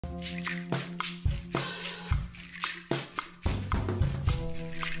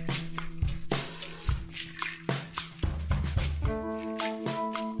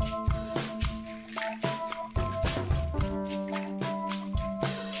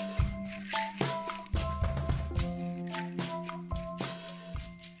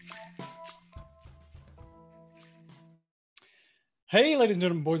Hey, ladies and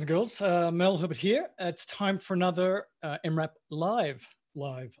gentlemen, boys and girls, Mel Herbert here. It's time for another MRAP live,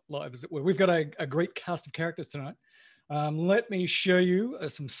 as it were. We've got a great cast of characters tonight. Let me show you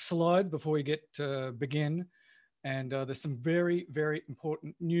some slides before we get to begin. And there's some very, very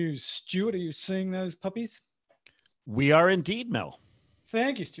important news. Stuart, are you seeing those puppies? We are indeed, Mel.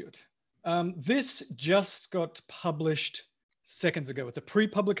 Thank you, Stuart. This just got published seconds ago. It's a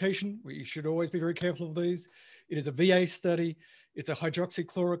pre-publication. You should always be very careful of these. It is a VA study. It's a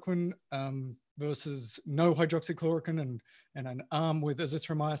hydroxychloroquine versus no hydroxychloroquine and an arm with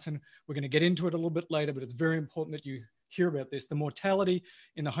azithromycin. We're going to get into it a little bit later, but it's very important that you hear about this. The mortality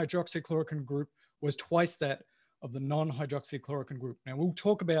in the hydroxychloroquine group was twice that of the non-hydroxychloroquine group. Now, we'll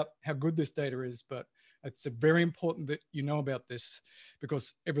talk about how good this data is, but it's very important that you know about this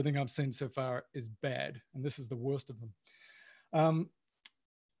because everything I've seen so far is bad, and this is the worst of them.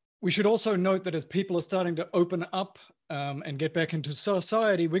 We should also note that as people are starting to open up and get back into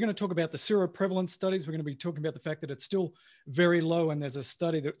society, we're going to talk about the seroprevalence studies. We're going to be talking about the fact that it's still very low. And there's a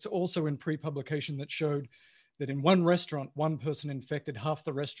study that's also in pre-publication that showed that in one restaurant, one person infected half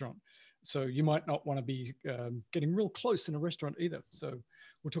the restaurant. So you might not want to be getting real close in a restaurant either. So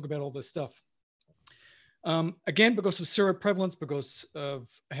we'll talk about all this stuff. Again, because of seroprevalence, because of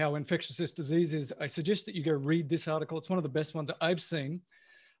how infectious this disease is, I suggest that you go read this article. It's one of the best ones I've seen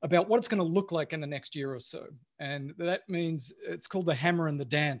about what it's going to look like in the next year or so. And that means it's called the hammer and the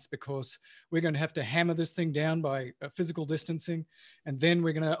dance because we're going to have to hammer this thing down by physical distancing. And then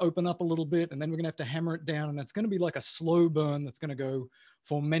we're going to open up a little bit and then we're going to have to hammer it down. And it's going to be like a slow burn that's going to go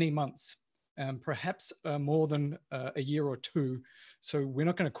for many months, perhaps more than a year or two. So we're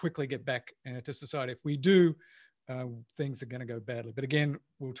not going to quickly get back to society. If we do, things are going to go badly. But again,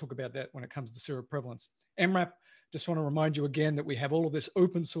 we'll talk about that when it comes to seroprevalence. MRAP, just want to remind you again that we have all of this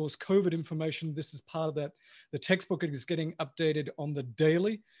open source COVID information. This is part of that. The textbook is getting updated on the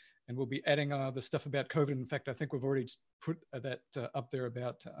daily, and we'll be adding the stuff about COVID. In fact, I think we've already put that up there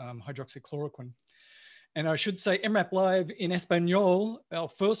about hydroxychloroquine. And I should say MRAP Live in Espanol. Our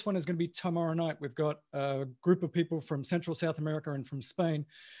first one is going to be tomorrow night. We've got a group of people from Central South America and from Spain.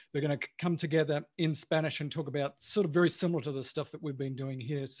 They're going to come together in Spanish and talk about sort of very similar to the stuff that we've been doing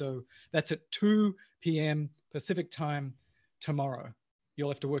here. So that's at 2 p.m. Pacific time tomorrow. You'll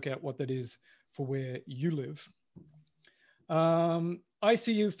have to work out what that is for where you live.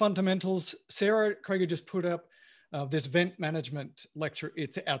 ICU fundamentals. Sarah Schriger just put up this vent management lecture.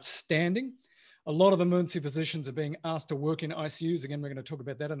 It's outstanding. A lot of emergency physicians are being asked to work in ICUs. Again, we're going to talk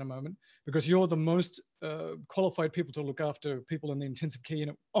about that in a moment because you're the most qualified people to look after people in the intensive care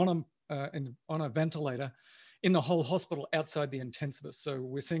unit on a ventilator in the whole hospital outside the intensivist. So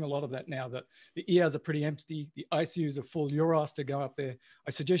we're seeing a lot of that now that the ERs are pretty empty, the ICUs are full, you're asked to go up there. I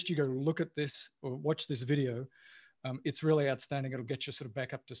suggest you go look at this or watch this video. It's really outstanding. It'll get you sort of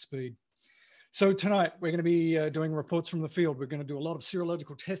back up to speed. So tonight we're going to be doing reports from the field. We're going to do a lot of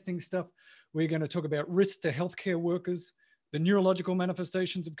serological testing stuff. We're going to talk about risks to healthcare workers, the neurological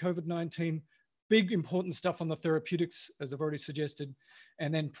manifestations of COVID-19, big important stuff on the therapeutics, as I've already suggested,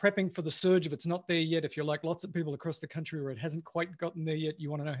 and then prepping for the surge if it's not there yet. If you're like lots of people across the country where it hasn't quite gotten there yet, you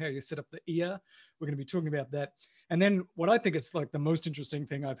want to know how you set up the ER. We're going to be talking about that. And then what I think is like the most interesting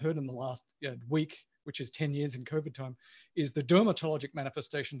thing I've heard in the last week, which is 10 years in COVID time, is the dermatologic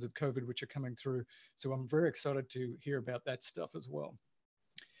manifestations of COVID, which are coming through. So I'm very excited to hear about that stuff as well.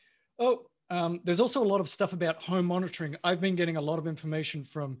 There's also a lot of stuff about home monitoring. I've been getting a lot of information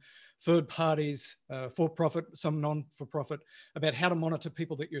from third parties, for-profit, some non-for-profit, about how to monitor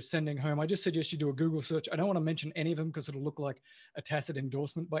people that you're sending home. I just suggest you do a Google search. I don't want to mention any of them because it'll look like a tacit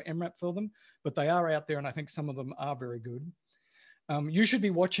endorsement by MRAP for them, but they are out there and I think some of them are very good. You should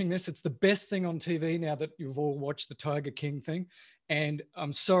be watching this. It's the best thing on TV now that you've all watched the Tiger King thing. And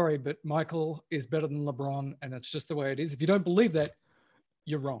I'm sorry, but Michael is better than LeBron, and it's just the way it is. If you don't believe that,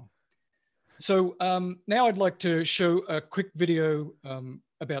 you're wrong. So now I'd like to show a quick video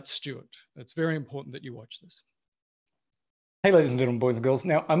about Stuart. It's very important that you watch this. Hey, ladies and gentlemen, boys and girls.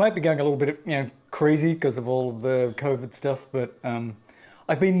 Now, I might be going a little bit crazy because of all of the COVID stuff, but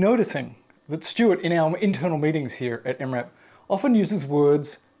I've been noticing that Stuart, in our internal meetings here at MRAP, often uses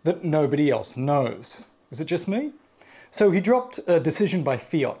words that nobody else knows. Is it just me? So he dropped a decision by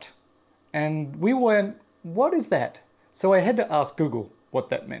fiat, and we went, what is that? So I had to ask Google, what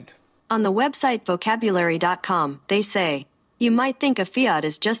that meant. On the website vocabulary.com, they say, "You might think a Fiat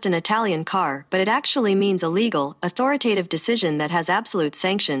is just an Italian car, but it actually means a legal, authoritative decision that has absolute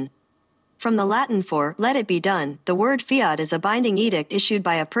sanction." From the Latin for "let it be done," the word fiat is a binding edict issued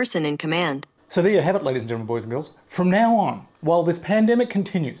by a person in command. So there you have it, ladies and gentlemen, boys and girls. From now on, while this pandemic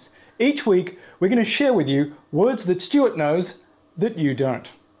continues, each week we're going to share with you words that Stuart knows that you don't.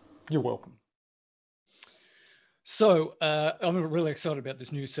 You're welcome. So I'm really excited about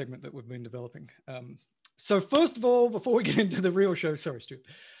this new segment that we've been developing. So first of all, before we get into the real show, sorry, Stuart,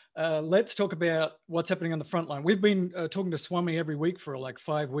 let's talk about what's happening on the front line. We've been talking to Swami every week for like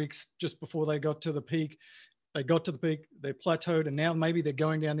 5 weeks just before they got to the peak. They got to the peak, they plateaued, and now maybe they're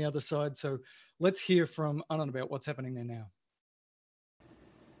going down the other side. So let's hear from Anand about what's happening there now.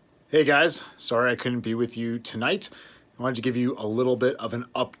 Hey guys, sorry I couldn't be with you tonight. I wanted to give you a little bit of an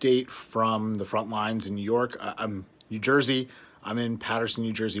update from the front lines in New York. I'm New Jersey. I'm in Paterson,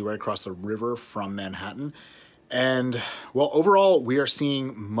 New Jersey, right across the river from Manhattan. And well, overall, we are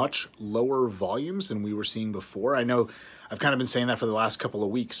seeing much lower volumes than we were seeing before. I know I've kind of been saying that for the last couple of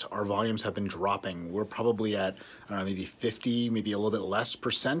weeks. Our volumes have been dropping. We're probably at, I don't know, maybe 50, maybe a little bit less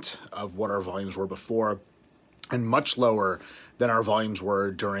 % of what our volumes were before, and much lower than our volumes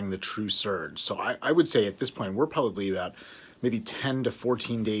were during the true surge. So I would say at this point, we're probably about maybe 10 to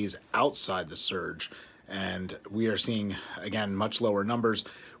 14 days outside the surge. And we are seeing, again, much lower numbers.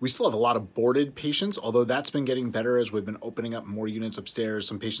 We still have a lot of boarded patients, although that's been getting better as we've been opening up more units upstairs.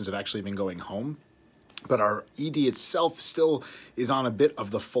 Some patients have actually been going home. But our ED itself still is on a bit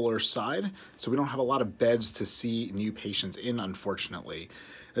of the fuller side, so we don't have a lot of beds to see new patients in, unfortunately.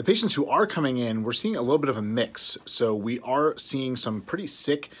 The patients who are coming in, we're seeing a little bit of a mix. So we are seeing some pretty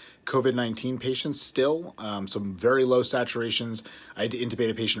sick COVID-19 patients still, some very low saturations. I had to intubate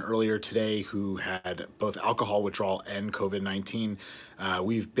a patient earlier today who had both alcohol withdrawal and COVID-19.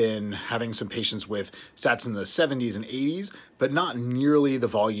 We've been having some patients with stats in the 70s and 80s, but not nearly the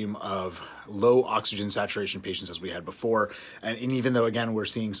volume of low oxygen saturation patients as we had before. And even though, again, we're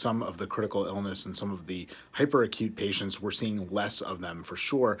seeing some of the critical illness and some of the hyperacute patients, we're seeing less of them for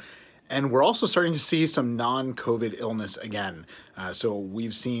sure. And we're also starting to see some non-COVID illness again. So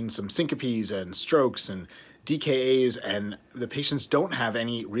we've seen some syncopes and strokes and DKAs, and the patients don't have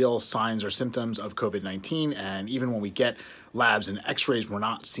any real signs or symptoms of COVID-19. And even when we get labs and x-rays, we're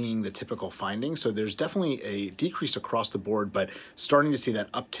not seeing the typical findings. So there's definitely a decrease across the board, but starting to see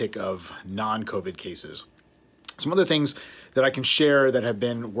that uptick of non-COVID cases. Some other things that I can share that have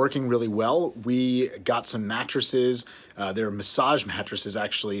been working really well. We got some mattresses. They're massage mattresses,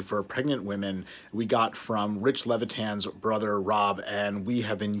 actually, for pregnant women. We got from Rich Levitan's brother, Rob, and we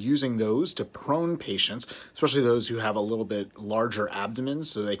have been using those to prone patients, especially those who have a little bit larger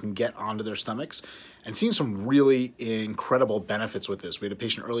abdomens so they can get onto their stomachs, and seeing some really incredible benefits with this. We had a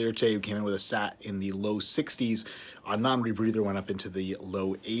patient earlier today who came in with a SAT in the low 60s. Our non-rebreather went up into the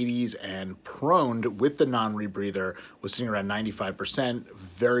low 80s, and proned with the non-rebreather was sitting around 95%,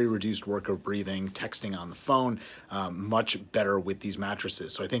 very reduced work of breathing, texting on the phone, much better with these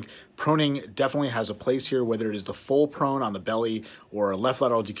mattresses. So I think proning definitely has a place here, whether it is the full prone on the belly or left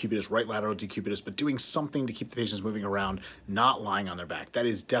lateral decubitus, right lateral decubitus, but doing something to keep the patients moving around, not lying on their back. That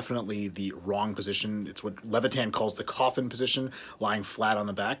is definitely the wrong position. It's what Levitan calls the coffin position, lying flat on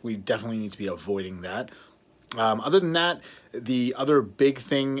the back. We definitely need to be avoiding that. Other than that, the other big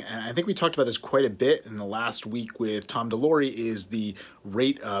thing, and I think we talked about this quite a bit in the last week with Tom DeLaury, is the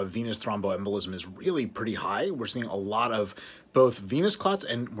rate of venous thromboembolism is really pretty high. We're seeing a lot of both venous clots,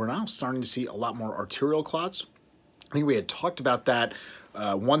 and we're now starting to see a lot more arterial clots. I think we had talked about that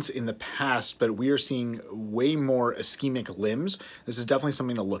once in the past, but we are seeing way more ischemic limbs. This is definitely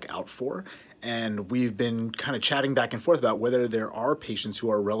something to look out for. And we've been kind of chatting back and forth about whether there are patients who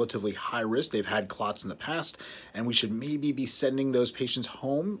are relatively high risk. They've had clots in the past, and we should maybe be sending those patients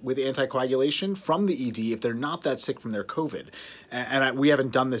home with anticoagulation from the ED if they're not that sick from their COVID. And we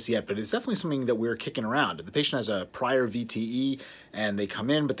haven't done this yet, but it's definitely something that we're kicking around. If the patient has a prior VTE and they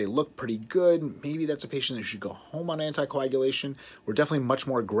come in, but they look pretty good, maybe that's a patient that should go home on anticoagulation. We're definitely much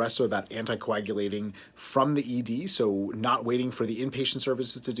more aggressive about anticoagulating from the ED, so not waiting for the inpatient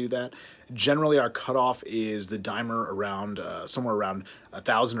services to do that. Generally, our cutoff is the dimer around somewhere around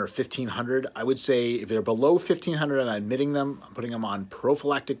 1,000 or 1,500. I would say if they're below 1,500 and admitting them, I'm putting them on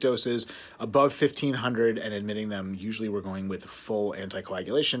prophylactic doses. Above 1,500 and admitting them, usually we're going with full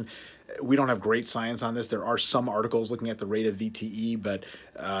anticoagulation. We don't have great science on this. There are some articles looking at the rate of VTE, but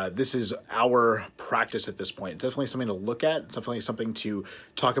this is our practice at this point. It's definitely something to look at. It's definitely something to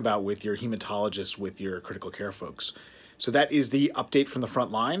talk about with your hematologists, with your critical care folks. So that is the update from the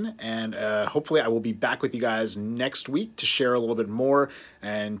front line, and hopefully I will be back with you guys next week to share a little bit more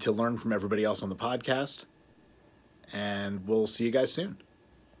and to learn from everybody else on the podcast. And we'll see you guys soon.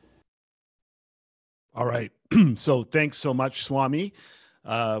 All right. So thanks so much, Swami.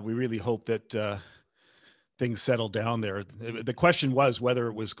 We really hope that things settle down there. The question was whether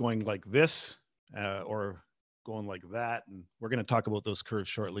it was going like this or going like that. And we're going to talk about those curves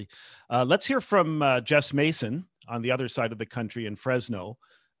shortly. Let's hear from Jess Mason on the other side of the country in Fresno.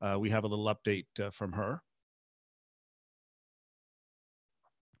 We have a little update from her.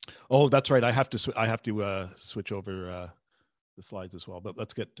 Oh, that's right. I have to switch over the slides as well, but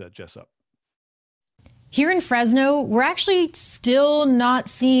let's get Jess up. Here in Fresno, we're actually still not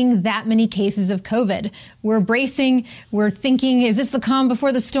seeing that many cases of COVID. We're bracing, we're thinking, is this the calm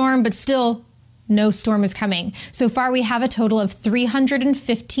before the storm? But still, no storm is coming. So far, we have a total of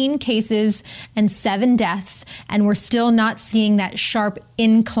 315 cases and 7 deaths, and we're still not seeing that sharp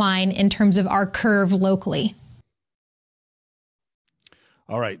incline in terms of our curve locally.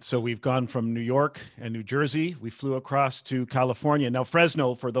 All right, so we've gone from New York and New Jersey. We flew across to California. Now,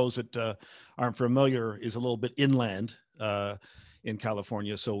 Fresno, for those that aren't familiar, is a little bit inland in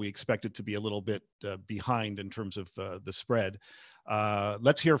California, so we expect it to be a little bit behind in terms of the spread.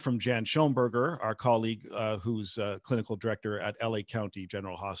 Let's hear from Jan Shoenberger, our colleague who's clinical director at LA County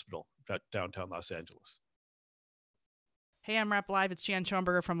General Hospital, downtown Los Angeles. Hey, I'm Rep Live. It's Jan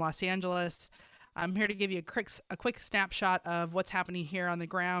Shoenberger from Los Angeles. I'm here to give you a quick snapshot of what's happening here on the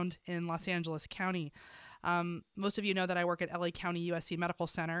ground in Los Angeles County. Most of you know that I work at LA County USC Medical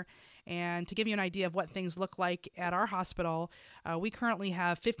Center, and to give you an idea of what things look like at our hospital, we currently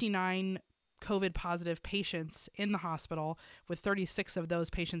have 59 COVID positive patients in the hospital, with 36 of those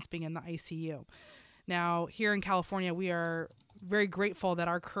patients being in the ICU. Now, here in California, we are very grateful that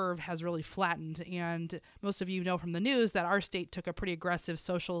our curve has really flattened. And most of you know from the news that our state took a pretty aggressive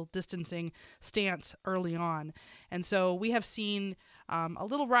social distancing stance early on. And so we have seen a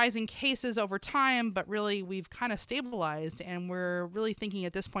little rise in cases over time, but really we've kind of stabilized. And we're really thinking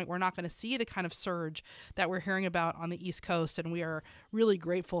at this point, we're not going to see the kind of surge that we're hearing about on the East Coast. And we are really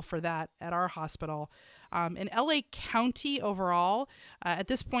grateful for that at our hospital. In LA County overall, at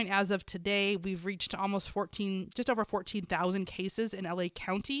this point, as of today, we've reached just over 14,000 cases in LA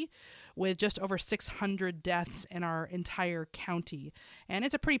County, with just over 600 deaths in our entire county. And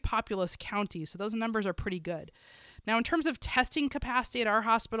it's a pretty populous county, so those numbers are pretty good. Now, in terms of testing capacity at our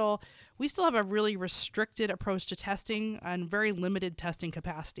hospital, we still have a really restricted approach to testing and very limited testing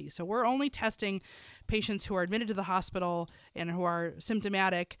capacity. So we're only testing patients who are admitted to the hospital and who are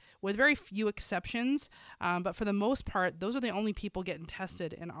symptomatic, with very few exceptions. But for the most part, those are the only people getting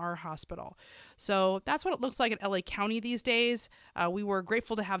tested in our hospital. So that's what it looks like at LA County these days. We were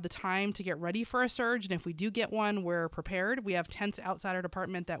grateful to have the time to get ready for a surge. And if we do get one, we're prepared. We have tents outside our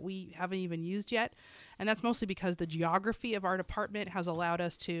department that we haven't even used yet. And that's mostly because the geography of our department has allowed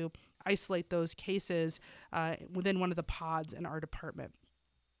us to isolate those cases within one of the pods in our department.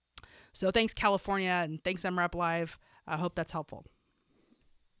 So thanks, California, and thanks, MRAP Live. I hope that's helpful.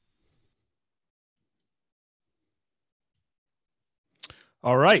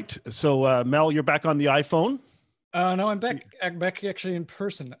 All right. So, Mel, you're back on the iPhone? No, I'm back actually in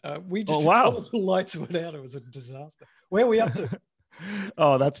person. We just wow. the lights went out. It was a disaster. Where are we up to?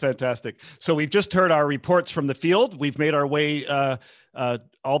 Oh, that's fantastic. So we've just heard our reports from the field. We've made our way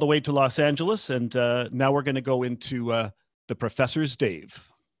all the way to Los Angeles, and now we're going to go into the professor's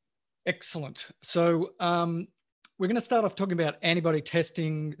Dave. Excellent. So we're going to start off talking about antibody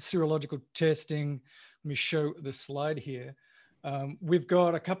testing, serological testing. Let me show the slide here. We've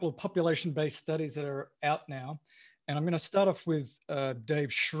got a couple of population-based studies that are out now, and I'm going to start off with Dave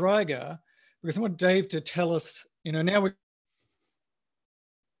Schriger, because I want Dave to tell us, now we're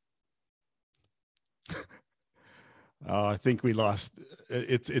I think we lost.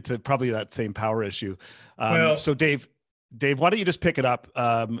 It's probably that same power issue. So Dave, why don't you just pick it up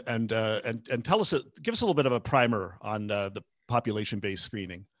and tell us, give us a little bit of a primer on the population-based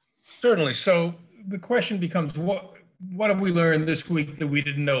screening. Certainly. So the question becomes, what have we learned this week that we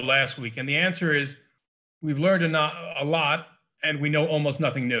didn't know last week? And the answer is, we've learned a lot, and we know almost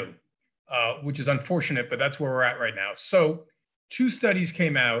nothing new, which is unfortunate, but that's where we're at right now. So 2 studies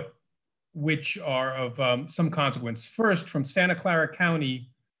came out which are of some consequence. First, from Santa Clara County,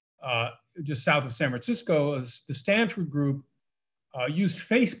 just south of San Francisco, the Stanford group used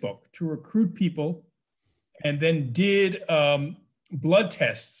Facebook to recruit people and then did blood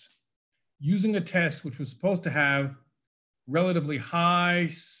tests using a test which was supposed to have relatively high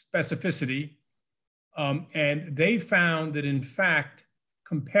specificity. And they found that, in fact,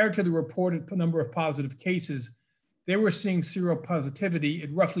 compared to the reported number of positive cases, they were seeing seropositivity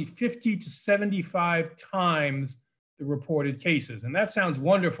at roughly 50 to 75 times the reported cases. And that sounds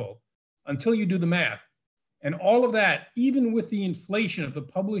wonderful until you do the math. And all of that, even with the inflation of the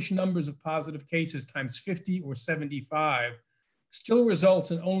published numbers of positive cases times 50 or 75, still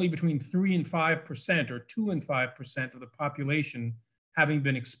results in only between 3 and 5% or 2 and 5% of the population having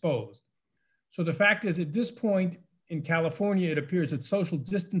been exposed. So the fact is, at this point in California, it appears that social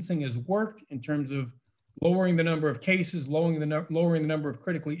distancing has worked in terms of lowering the number of cases, lowering the number of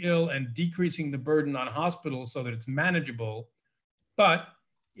critically ill, and decreasing the burden on hospitals so that it's manageable. But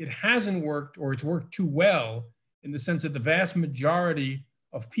it hasn't worked, or it's worked too well, in the sense that the vast majority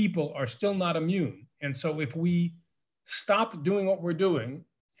of people are still not immune. And so if we stop doing what we're doing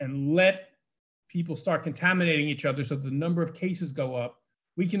and let people start contaminating each other so the number of cases go up,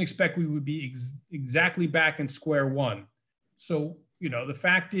 we can expect we would be exactly back in square one. So, the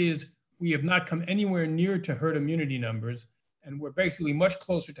fact is, we have not come anywhere near to herd immunity numbers, and we're basically much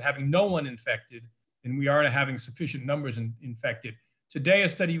closer to having no one infected than we are to having sufficient numbers infected. Today, a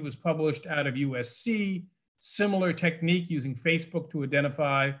study was published out of USC, similar technique using Facebook to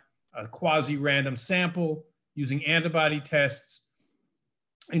identify a quasi-random sample, using antibody tests,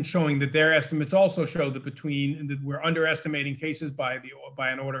 and showing that their estimates also show that we're underestimating cases by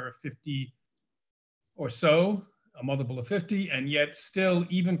an order of 50 or so, a multiple of 50, and yet still,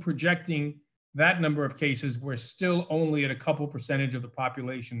 even projecting that number of cases, we're still only at a couple percentage of the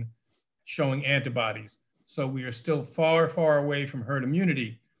population showing antibodies. So we are still far, far away from herd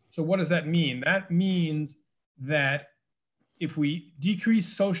immunity. So what does that mean? That means that if we decrease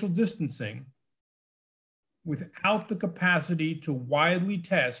social distancing without the capacity to widely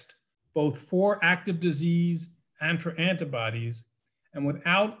test both for active disease and for antibodies, and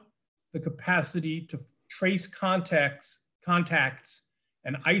without the capacity to trace contacts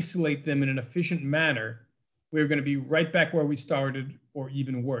and isolate them in an efficient manner, we're going to be right back where we started, or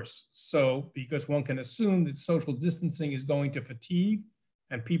even worse. So, because one can assume that social distancing is going to fatigue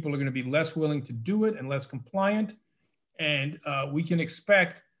and people are going to be less willing to do it and less compliant. And we can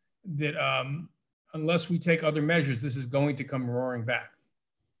expect that unless we take other measures, this is going to come roaring back.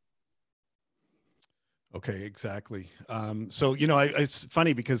 Okay, exactly. So, it's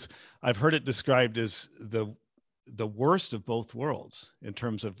funny because I've heard it described as the worst of both worlds in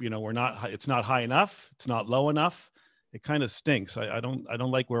terms of, it's not high enough, it's not low enough. It kind of stinks. I don't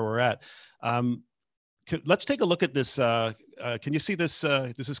like where we're at. Let's take a look at this. Can you see this?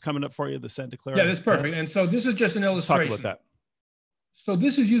 This is coming up for you, the Santa Clara. Yeah, that's perfect. test. And so this is just an illustration. Let's talk about that. So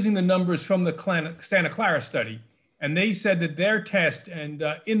this is using the numbers from the Santa Clara study. And they said that their test, and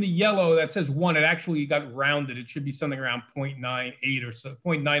in the yellow that says 1, it actually got rounded. It should be something around 0.98 or so,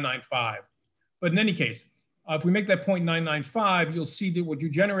 0.995. But in any case, if we make that 0.995, you'll see that what you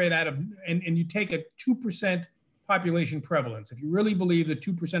generate out of, and you take a 2% population prevalence. If you really believe that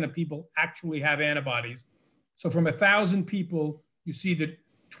 2% of people actually have antibodies, so from 1,000 people, you see that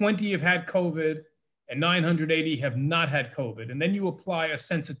 20 have had COVID and 980 have not had COVID. And then you apply a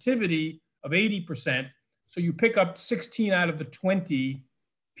sensitivity of 80%. So you pick up 16 out of the 20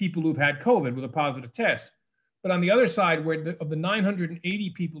 people who've had COVID with a positive test. But on the other side, of the 980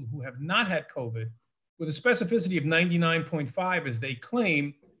 people who have not had COVID, with a specificity of 99.5, as they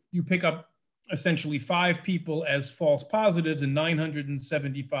claim, you pick up essentially 5 people as false positives and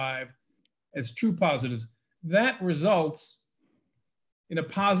 975 as true positives. That results in a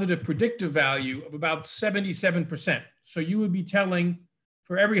positive predictive value of about 77%. So you would be telling,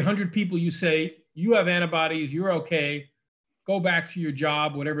 for every 100 people you say, you have antibodies, you're okay, go back to your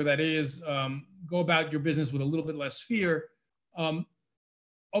job, whatever that is, go about your business with a little bit less fear.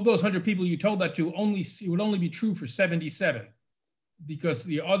 Of those 100 people you told that to, it would only be true for 77, because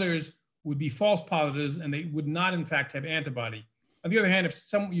the others would be false positives and they would not, in fact, have antibody. On the other hand, if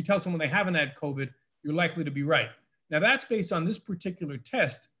you tell someone they haven't had COVID, you're likely to be right. Now, that's based on this particular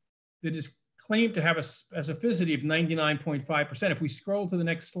test that is claimed to have a specificity of 99.5%. If we scroll to the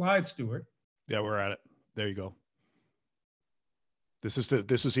next slide, Stuart. Yeah, we're at it. There you go. This is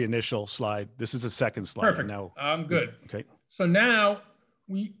the initial slide. This is the second slide. Perfect. Now, I'm good. Okay. So now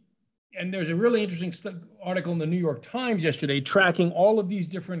and there's a really interesting article in the New York Times yesterday tracking all of these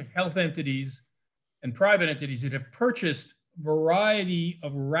different health entities and private entities that have purchased a variety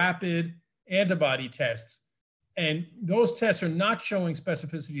of rapid antibody tests. And those tests are not showing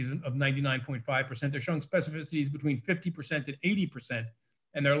specificities of 99.5%. They're showing specificities between 50% and 80%.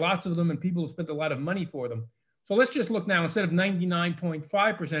 And there are lots of them, and people have spent a lot of money for them. So let's just look now, instead of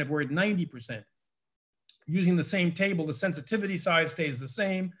 99.5%, if we're at 90%, using the same table, the sensitivity side stays the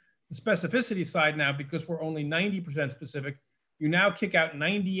same. The specificity side now, because we're only 90% specific, you now kick out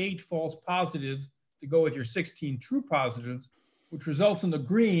 98 false positives to go with your 16 true positives, which results in the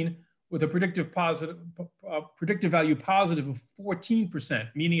green with a predictive value positive of 14%,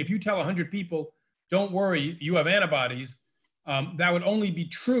 meaning if you tell 100 people, don't worry, you have antibodies, that would only be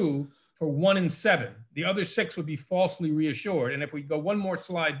true for 1 in 7. The other 6 would be falsely reassured. And if we go one more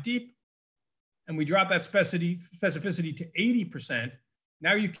slide deep and we drop that specificity to 80%,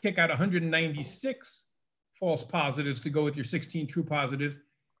 now you kick out 196 false positives to go with your 16 true positives,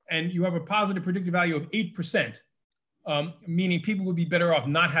 and you have a positive predictive value of 8%, meaning people would be better off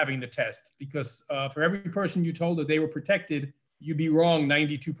not having the test, because for every person you told that they were protected, you'd be wrong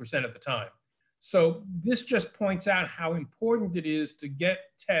 92% of the time. So this just points out how important it is to get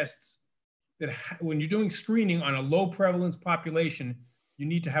tests that when you're doing screening on a low prevalence population, you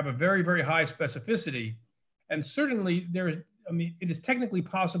need to have a very, very high specificity. And certainly it is technically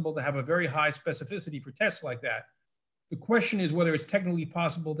possible to have a very high specificity for tests like that. The question is whether it's technically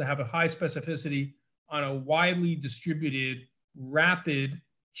possible to have a high specificity on a widely distributed, rapid,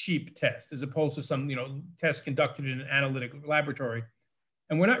 cheap test, as opposed to some test conducted in an analytic laboratory.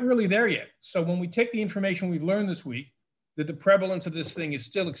 And we're not really there yet. So when we take the information we've learned this week, that the prevalence of this thing is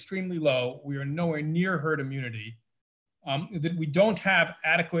still extremely low, we are nowhere near herd immunity, that we don't have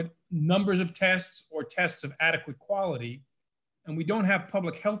adequate numbers of tests or tests of adequate quality, and we don't have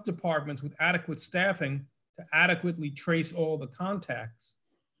public health departments with adequate staffing to adequately trace all the contacts,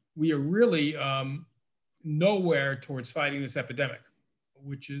 we are really nowhere towards fighting this epidemic,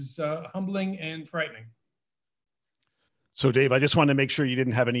 which is humbling and frightening. So Dave, I just wanted to make sure you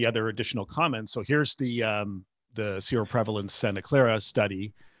didn't have any other additional comments. So here's the seroprevalence Santa Clara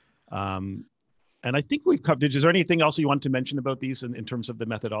study. And I think we've covered, is there anything else you want to mention about these in terms of the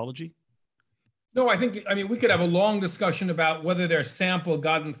methodology? No, I mean, we could have a long discussion about whether their sample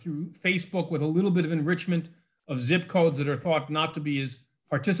gotten through Facebook with a little bit of enrichment of zip codes that are thought not to be as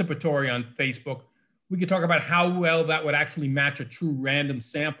participatory on Facebook. We could talk about how well that would actually match a true random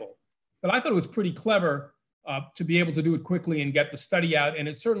sample. But I thought it was pretty clever to be able to do it quickly and get the study out. And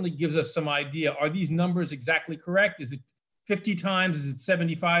it certainly gives us some idea. Are these numbers exactly correct? Is it 50 times? Is it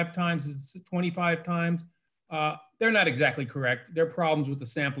 75 times? Is it 25 times? They're not exactly correct. There are problems with the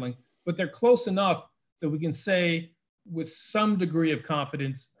sampling, but they're close enough that we can say with some degree of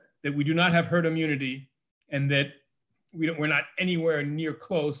confidence that we do not have herd immunity and that we're not anywhere near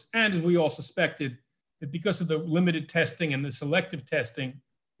close. And as we all suspected, that because of the limited testing and the selective testing,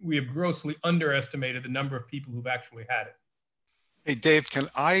 we have grossly underestimated the number of people who've actually had it. Hey, Dave, can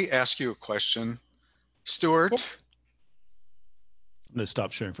I ask you a question? Stuart? I'm going to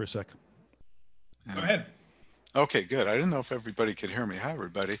stop sharing for a second. Go ahead. Okay, good. I didn't know if everybody could hear me. Hi,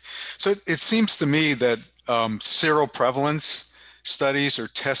 everybody. So it seems to me that seroprevalence studies are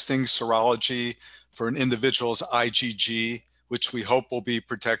testing serology for an individual's IgG, which we hope will be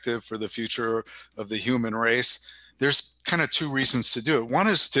protective for the future of the human race. There's kind of two reasons to do it. One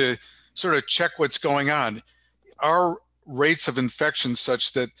is to sort of check what's going on. Are rates of infection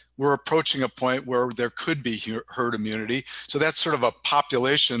such that we're approaching a point where there could be herd immunity? So that's sort of a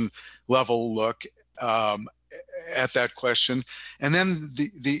population level look at that question. And then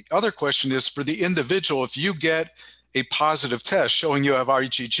the other question is for the individual, if you get a positive test showing you have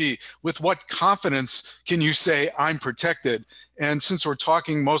IgG, with what confidence can you say I'm protected? And since we're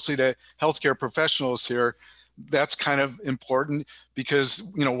talking mostly to healthcare professionals here, that's kind of important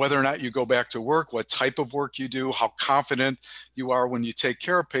because, you know, whether or not you go back to work, what type of work you do, how confident you are when you take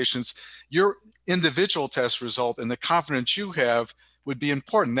care of patients, your individual test result and the confidence you have would be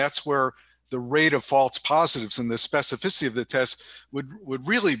important. That's where the rate of false positives and the specificity of the test would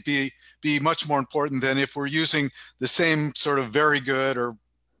really be much more important than if we're using the same sort of very good or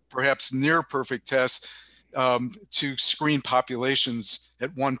perhaps near perfect test to screen populations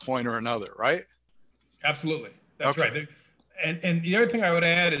at one point or another, right? Absolutely. That's right. And the other thing I would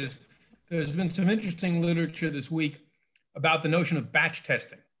add is there's been some interesting literature this week about the notion of batch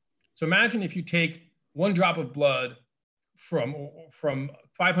testing. So imagine if you take one drop of blood from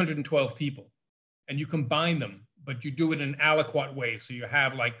 512 people and you combine them, but you do it in an aliquot way. So you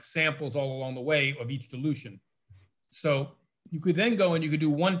have like samples all along the way of each dilution. So you could then go and you could do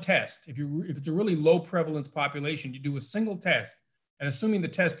one test. If it's a really low prevalence population, you do a single test, and assuming the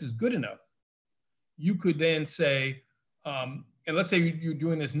test is good enough, you could then say, and let's say you're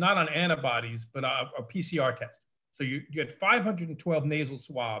doing this not on antibodies, but a PCR test. So you had 512 nasal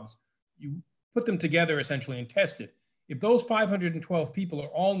swabs, you put them together essentially and test it. If those 512 people are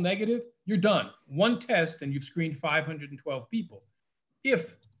all negative, you're done. One test and you've screened 512 people.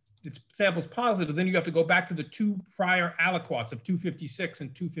 If the sample's positive, then you have to go back to the two prior aliquots of 256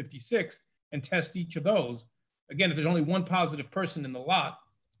 and 256 and test each of those. Again, if there's only one positive person in the lot,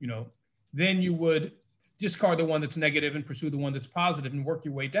 you know, then you would discard the one that's negative and pursue the one that's positive and work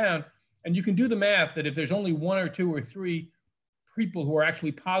your way down. And you can do the math that if there's only 1 or 2 or 3 people who are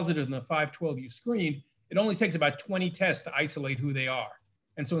actually positive in the 512 you screened, it only takes about 20 tests to isolate who they are.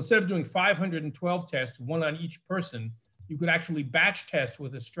 And so instead of doing 512 tests, 1 on each person, you could actually batch test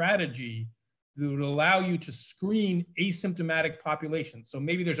with a strategy that would allow you to screen asymptomatic populations. So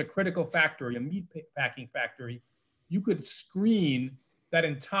maybe there's a critical factory, a meat packing factory. You could screen that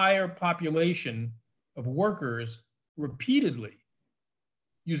entire population of workers repeatedly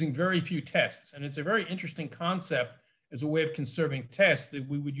using very few tests. And it's a very interesting concept as a way of conserving tests, that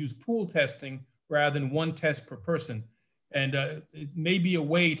we would use pool testing rather than 1 test per person. And it may be a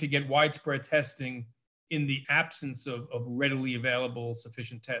way to get widespread testing in the absence of readily available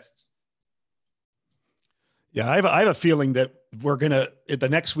sufficient tests. Yeah, I have a feeling that the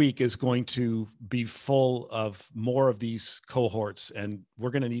next week is going to be full of more of these cohorts, and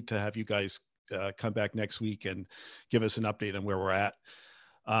we're going to need to have you guys come back next week and give us an update on where we're at.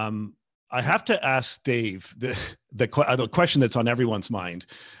 I have to ask Dave the question that's on everyone's mind.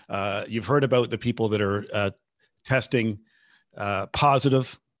 You've heard about the people that are testing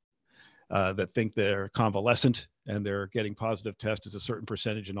positive, that think they're convalescent, and they're getting positive tests as a certain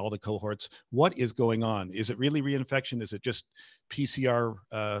percentage in all the cohorts. What is going on? Is it really reinfection? Is it just PCR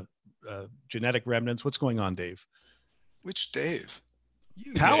genetic remnants? What's going on, Dave? Which Dave?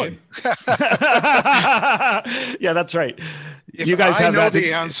 Talan. Yeah, that's right. If you guys know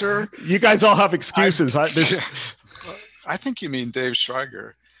the answer. You guys all have excuses. I think you mean Dave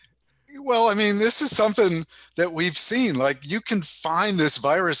Schriger. Well, I mean, this is something that we've seen. Like, you can find this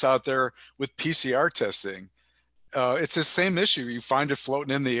virus out there with PCR testing. It's the same issue. You find it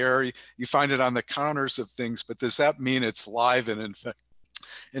floating in the air. You find it on the counters of things, but does that mean it's live and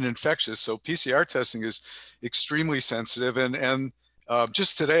infectious? So PCR testing is extremely sensitive. And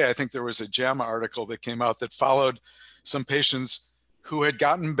just today, I think there was a JAMA article that came out that followed some patients who had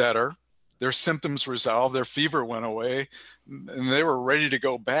gotten better. Their symptoms resolved, their fever went away, and they were ready to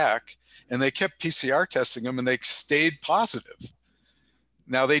go back. And they kept PCR testing them, and they stayed positive.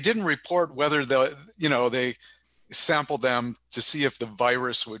 Now, they didn't report whether they sampled them to see if the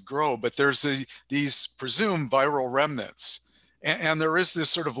virus would grow, but there's these presumed viral remnants. And there is this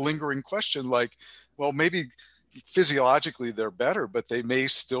sort of lingering question, like, well, maybe physiologically they're better, but they may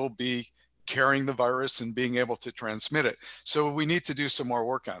still be carrying the virus and being able to transmit it. So we need to do some more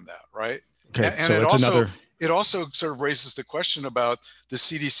work on that, right? Okay, and so it also sort of raises the question about the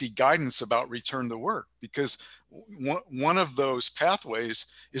CDC guidance about return to work, because one of those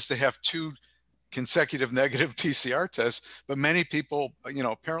pathways is to have 2 consecutive negative PCR tests, but many people,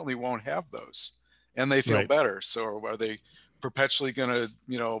 apparently won't have those, and they feel better. So are they perpetually going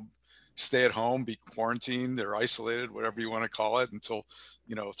to, stay at home, be quarantined or isolated, whatever you want to call it, until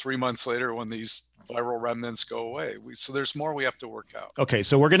 3 months later when these viral remnants go away? So there's more we have to work out. Okay,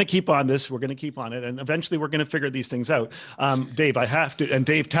 so we're going to keep on this. We're going to keep on it, and eventually we're going to figure these things out. Dave, Dave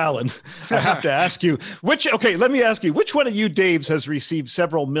Talan, I have to ask you, let me ask you, which one of you Daves has received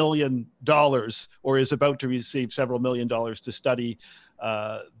several $1 million or is about to receive several $1 million to study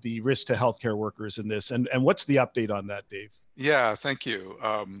the risk to healthcare workers in this? And what's the update on that, Dave? Yeah, thank you.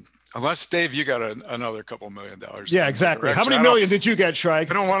 Unless, Dave, you got another couple $1 million. Yeah, exactly. How many million did you get,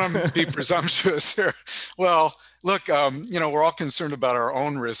 Schreig? I don't want to be presumptuous here. Well, look, we're all concerned about our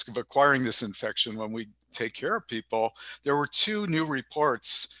own risk of acquiring this infection when we take care of people. There were 2 new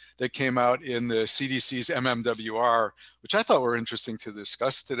reports that came out in the CDC's MMWR, which I thought were interesting to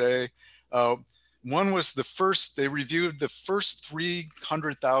discuss today. One was they reviewed the first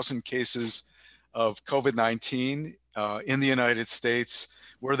 300,000 cases of COVID-19 in the United States,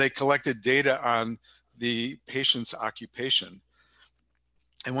 where they collected data on the patient's occupation.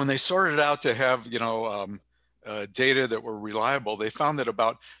 And when they sorted out to have, data that were reliable, they found that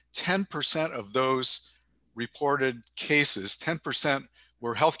about 10% of those reported cases, 10%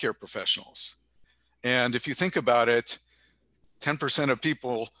 were healthcare professionals. And if you think about it, 10% of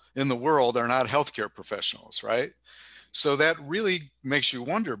people in the world are not healthcare professionals, right? So that really makes you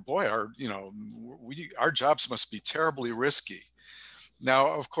wonder, boy, our jobs must be terribly risky.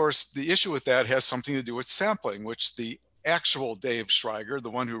 Now, of course, the issue with that has something to do with sampling, which the actual Dave Schriger, the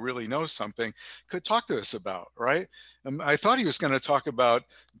one who really knows something, could talk to us about, right? I thought he was going to talk about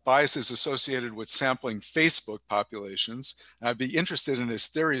biases associated with sampling Facebook populations. And I'd be interested in his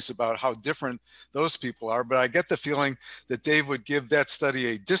theories about how different those people are, but I get the feeling that Dave would give that study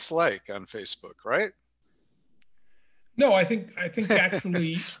a dislike on Facebook, right? No, I think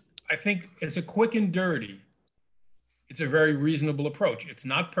actually, I think it's a quick and dirty. It's a very reasonable approach. It's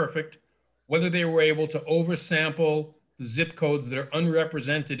not perfect. Whether they were able to oversample the zip codes that are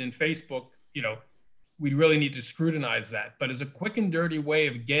unrepresented in Facebook, we really need to scrutinize that. But as a quick and dirty way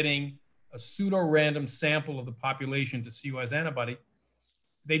of getting a pseudo-random sample of the population to see who has antibody,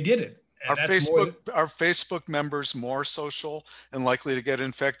 they did it. And are Facebook members more social and likely to get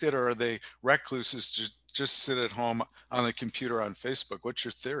infected, or are they recluses just sit at home on the computer on Facebook? What's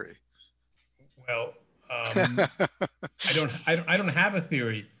your theory? Well, I don't have a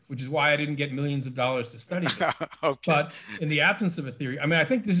theory, which is why I didn't get millions of dollars to study this. Okay. But in the absence of a theory, I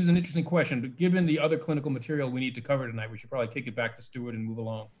think this is an interesting question, but given the other clinical material we need to cover tonight, we should probably kick it back to Stuart and move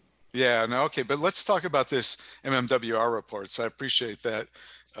along. Yeah, no, okay. But let's talk about this MMWR reports. I appreciate that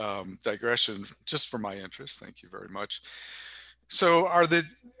digression just for my interest. Thank you very much. So are the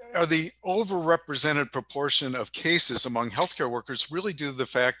overrepresented proportion of cases among healthcare workers really due to the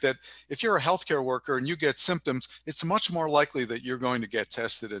fact that if you're a healthcare worker and you get symptoms, it's much more likely that you're going to get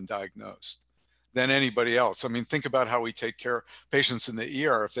tested and diagnosed than anybody else? I mean, think about how we take care of patients in the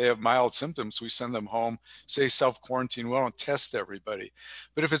ER. If they have mild symptoms, we send them home, say self-quarantine. We don't test everybody.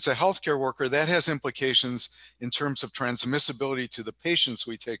 But if it's a healthcare worker, that has implications in terms of transmissibility to the patients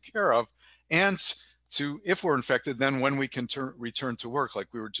we take care of, and to, if we're infected, then when we can return to work, like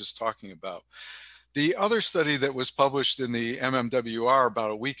we were just talking about. The other study that was published in the MMWR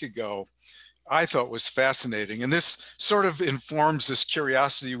about a week ago, I thought was fascinating. And this sort of informs this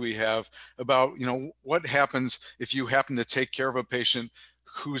curiosity we have about, what happens if you happen to take care of a patient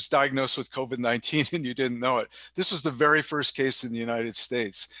who's diagnosed with COVID-19 and you didn't know it. This was the very first case in the United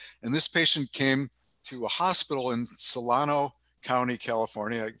States. And this patient came to a hospital in Solano County,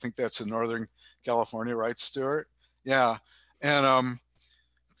 California. I think that's in Northern California, right, Stuart? Yeah. And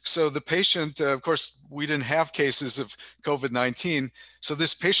so the patient, of course, we didn't have cases of COVID-19. So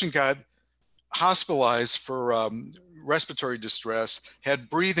this patient got hospitalized for respiratory distress, had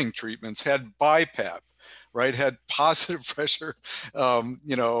breathing treatments, had BiPAP, right? Had positive pressure,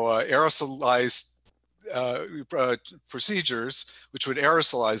 aerosolized procedures, which would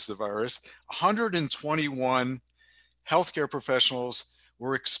aerosolize the virus. 121 healthcare professionals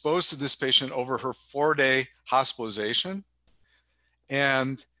were exposed to this patient over her 4-day hospitalization.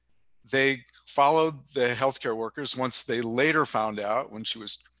 And they followed the healthcare workers once they later found out, when she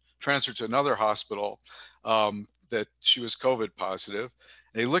was transferred to another hospital, that she was COVID positive.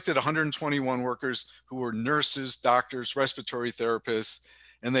 They looked at 121 workers who were nurses, doctors, respiratory therapists,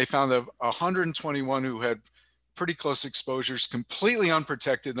 and they found that 121 who had pretty close exposures, completely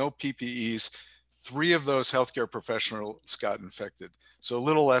unprotected, no PPEs. 3 of those healthcare professionals got infected, so a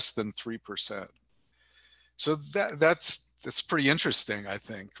little less than 3%. So that's pretty interesting, I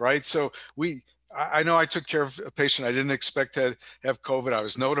think, right? So I know I took care of a patient I didn't expect to have COVID. I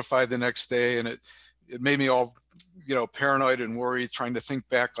was notified the next day, and it made me all, paranoid and worried, trying to think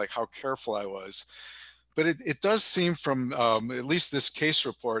back like how careful I was. But it does seem from at least this case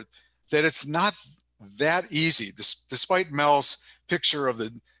report that it's not that easy. Despite Mel's picture of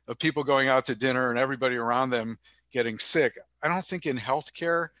people going out to dinner and everybody around them getting sick, I don't think in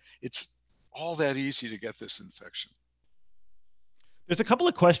healthcare it's all that easy to get this infection. There's a couple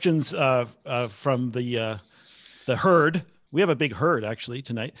of questions from the herd. We have a big herd actually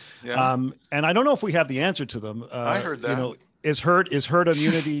tonight, and I don't know if we have the answer to them. I heard that. Is herd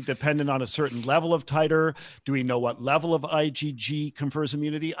immunity dependent on a certain level of titer? Do we know what level of IgG confers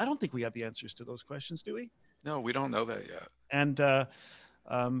immunity? I don't think we have the answers to those questions, do we? No, we don't know that yet. And I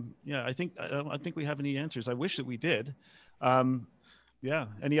don't think we have any answers. I wish that we did.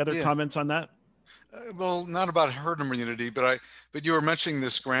 Any other comments on that? Well, not about herd immunity, but you were mentioning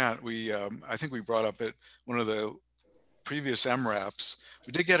this grant. I think we brought up at one of the previous MRAPs.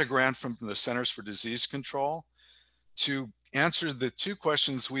 We did get a grant from the Centers for Disease Control to answer the 2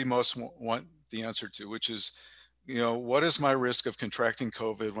 questions we most want the answer to, which is, what is my risk of contracting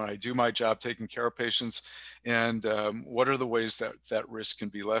COVID when I do my job taking care of patients? And what are the ways that risk can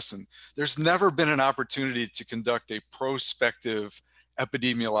be lessened? There's never been an opportunity to conduct a prospective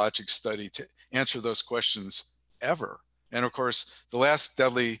epidemiologic study to answer those questions ever. And of course, the last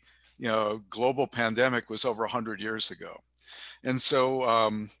deadly, global pandemic was over 100 years ago. And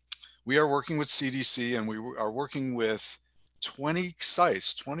so we are working with CDC, and we are working with 20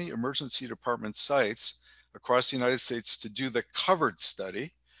 sites, 20 emergency department sites across the United States to do the COVERED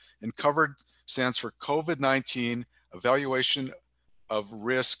study. And COVERED stands for COVID-19 Evaluation of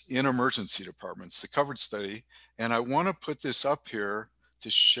Risk in Emergency Departments, the COVERED study. And I want to put this up here to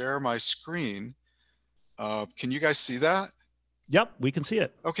share my screen. Can you guys see that? Yep, we can see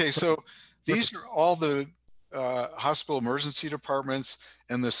it. Okay, so these are all the hospital emergency departments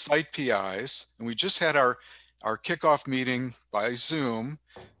and the site PIs. And we just had our kickoff meeting by Zoom.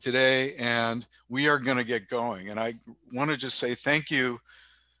 today, and we are going to get going. And I want to just say thank you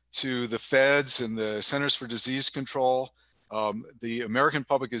to the feds and the Centers for Disease Control. The American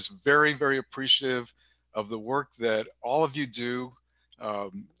public is very, very appreciative of the work that all of you do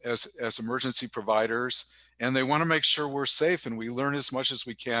as emergency providers. And they want to make sure we're safe and we learn as much as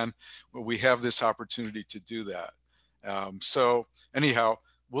we can when we have this opportunity to do that. So anyhow,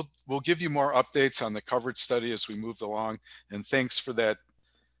 we'll give you more updates on the coverage study as we move along. And thanks for that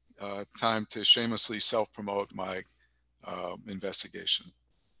time to shamelessly self-promote my investigation.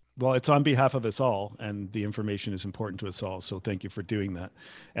 Well, it's on behalf of us all, and the information is important to us all. So thank you for doing that.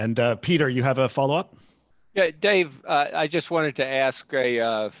 And Peter, you have a follow-up? Yeah, Dave, I just wanted to ask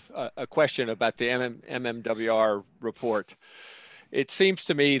a question about the MMWR report. It seems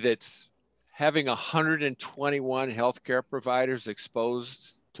to me that having 121 healthcare providers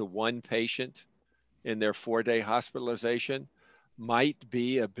exposed to one patient in their 4-day hospitalization might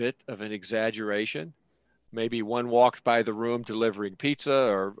be a bit of an exaggeration. Maybe one walked by the room delivering pizza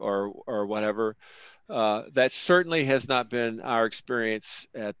or whatever. That certainly has not been our experience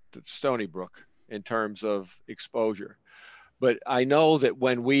at Stony Brook in terms of exposure. But I know that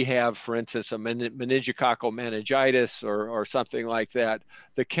when we have, for instance, a meningococcal meningitis or something like that,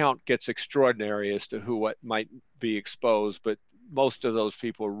 the count gets extraordinary as to what might be exposed. But most of those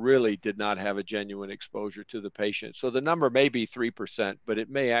people really did not have a genuine exposure to the patient. So the number may be 3%, but it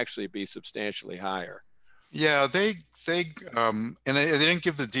may actually be substantially higher. Yeah, they and they didn't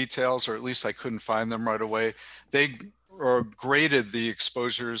give the details, or at least I couldn't find them right away. They graded the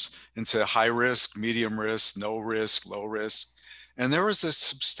exposures into high risk, medium risk, no risk, low risk, and there was a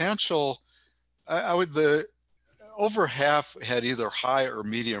substantial. Over half had either high or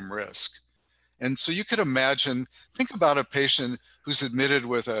medium risk, and so you could imagine. Think about a patient who's admitted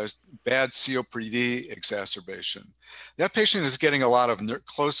with a bad COPD exacerbation. That patient is getting a lot of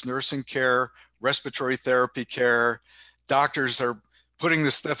close nursing care, respiratory therapy care. Doctors are putting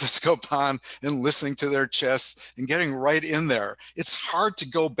the stethoscope on and listening to their chest and getting right in there. It's hard to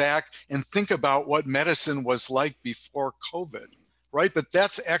go back and think about what medicine was like before COVID, right? But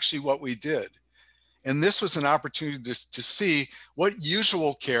that's actually what we did. And this was an opportunity to see what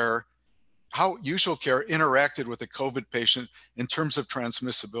how usual care interacted with a COVID patient in terms of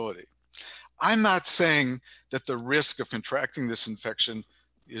transmissibility. I'm not saying that the risk of contracting this infection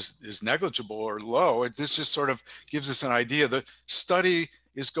is negligible or low. This just sort of gives us an idea. The study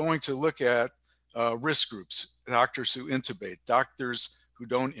is going to look at risk groups, doctors who intubate, doctors who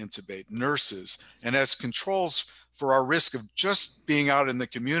don't intubate, nurses, and as controls for our risk of just being out in the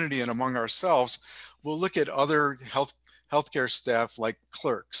community and among ourselves, we'll look at other healthcare staff like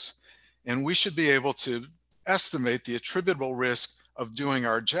clerks. And we should be able to estimate the attributable risk of doing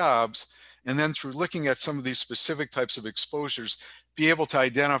our jobs. And then through looking at some of these specific types of exposures, be able to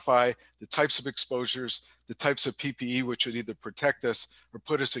identify the types of exposures, the types of PPE which would either protect us or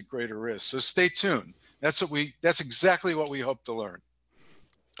put us at greater risk. So stay tuned. That's exactly what we hope to learn.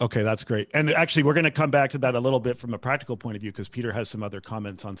 Okay, that's great. And actually, we're going to come back to that a little bit from a practical point of view, because Peter has some other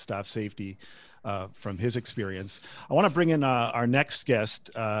comments on staff safety from his experience. I want to bring in our next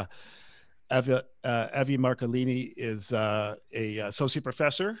guest. Evie Marcolini is an associate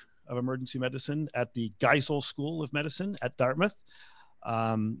professor of emergency medicine at the Geisel School of Medicine at Dartmouth.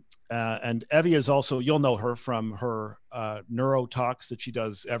 And Evie is also, you'll know her from her neuro talks that she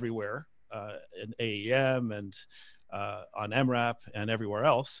does everywhere in AEM and on MRAP and everywhere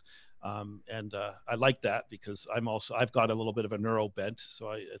else. And I like that because I've got a little bit of a neuro bent.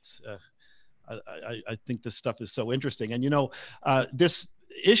 So I think this stuff is so interesting. And, this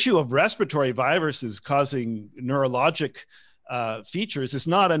issue of respiratory viruses causing neurologic features is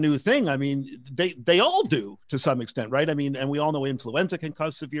not a new thing. I mean, they all do to some extent, right? I mean, and we all know influenza can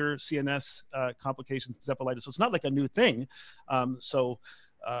cause severe CNS complications, encephalitis. So it's not like a new thing. So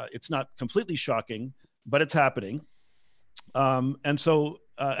it's not completely shocking, but it's happening. And so,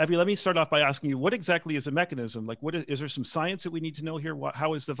 Evie, let me start off by asking you, what exactly is the mechanism? Like, is there some science that we need to know here?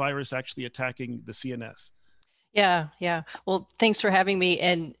 How is the virus actually attacking the CNS? Yeah. Well, thanks for having me.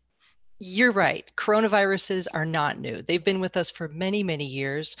 And you're right. Coronaviruses are not new. They've been with us for many, many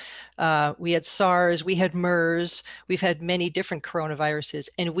years. We had SARS, we had MERS, we've had many different coronaviruses,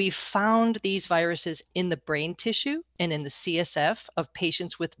 and we found these viruses in the brain tissue and in the CSF of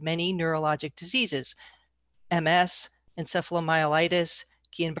patients with many neurologic diseases, MS, encephalomyelitis,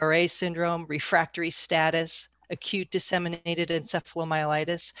 Guillain-Barré syndrome, refractory status, acute disseminated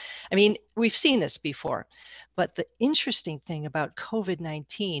encephalomyelitis. I mean, we've seen this before. But the interesting thing about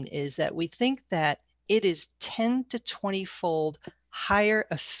COVID-19 is that we think that it is 10 to 20-fold higher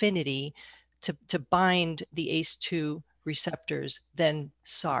affinity to bind the ACE2 receptors than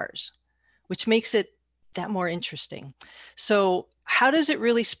SARS, which makes it that more interesting. So how does it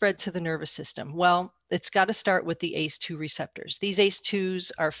really spread to the nervous system? Well, it's got to start with the ACE2 receptors. These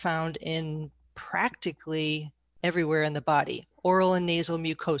ACE2s are found in practically everywhere in the body: oral and nasal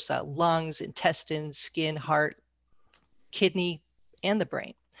mucosa, lungs, intestines, skin, heart, kidney, and the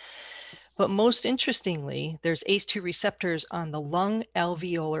brain. But most interestingly, there's ACE2 receptors on the lung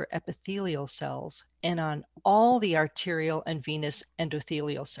alveolar epithelial cells and on all the arterial and venous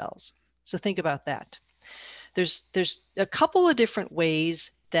endothelial cells. So think about that. There's a couple of different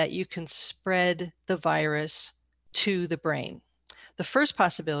ways that you can spread the virus to the brain. The first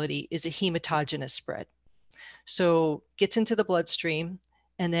possibility is a hematogenous spread. So gets into the bloodstream,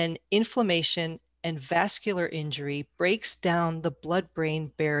 and then inflammation and vascular injury breaks down the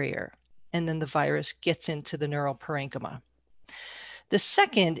blood-brain barrier, and then the virus gets into the neural parenchyma. The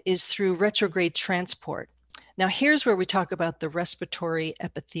second is through retrograde transport. Now here's where we talk about the respiratory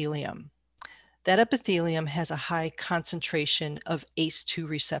epithelium. That epithelium has a high concentration of ACE2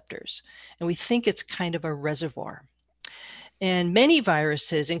 receptors, and we think it's kind of a reservoir. And many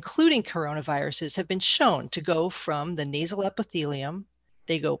viruses, including coronaviruses, have been shown to go from the nasal epithelium,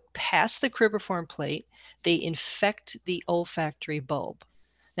 they go past the cribriform plate, they infect the olfactory bulb.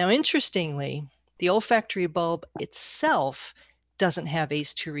 Now, interestingly, the olfactory bulb itself doesn't have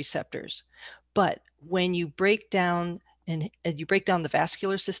ACE2 receptors, but when you break down the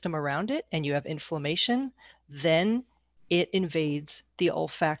vascular system around it and you have inflammation, then it invades the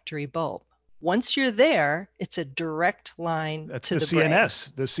olfactory bulb. Once you're there, it's a direct line to the brain.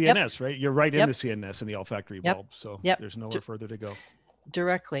 The CNS, right? You're right in Yep. the CNS in the olfactory bulb. So there's nowhere further to go.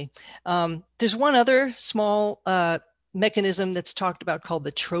 Directly. There's one other small mechanism that's talked about called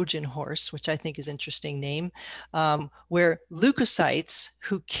the Trojan horse, which I think is an interesting name, where leukocytes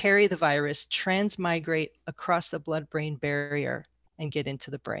who carry the virus transmigrate across the blood-brain barrier and get into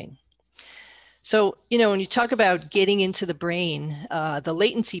the brain. So, when you talk about getting into the brain, the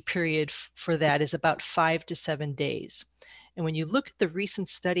latency period for that is about 5 to 7 days. And when you look at the recent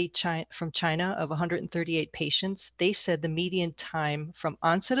study from China of 138 patients, they said the median time from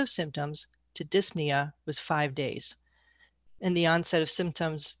onset of symptoms to dyspnea was 5 days. And the onset of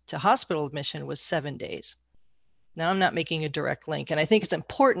symptoms to hospital admission was 7 days. Now, I'm not making a direct link. And I think it's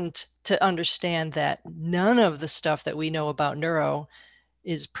important to understand that none of the stuff that we know about neuro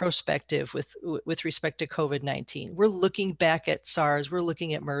is prospective with respect to COVID-19. We're looking back at SARS, we're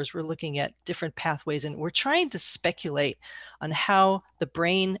looking at MERS, we're looking at different pathways, and we're trying to speculate on how the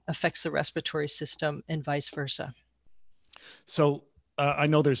brain affects the respiratory system and vice versa. So I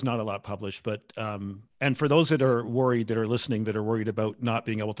know there's not a lot published, but and for those that are worried, that are listening, that are worried about not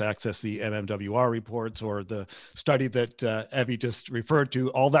being able to access the MMWR reports or the study that Evie just referred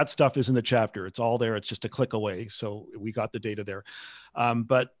to, all that stuff is in the chapter. It's all there. It's just a click away. So we got the data there.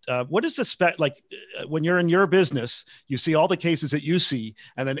 But what is the when you're in your business, you see all the cases that you see,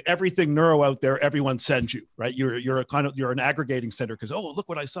 and then everything neuro out there, everyone sends you, right? You're an aggregating center because, oh, look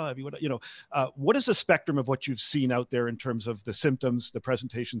what I saw. Evie, what is the spectrum of what you've seen out there in terms of the symptoms, the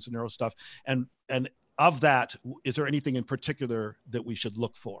presentations, the neuro stuff, and of that, is there anything in particular that we should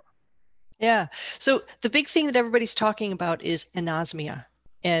look for? Yeah. So the big thing that everybody's talking about is anosmia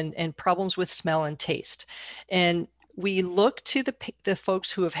and problems with smell and taste. And we look to the folks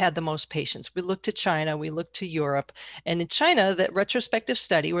who have had the most patients. We look to China, we look to Europe. And in China, that retrospective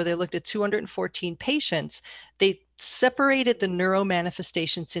study where they looked at 214 patients, they separated the neuro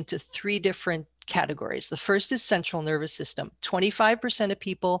manifestations into 3 different categories. The first is central nervous system. 25% of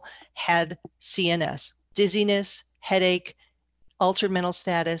people had CNS, dizziness, headache, altered mental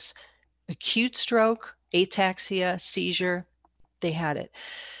status, acute stroke, ataxia, seizure. They had it.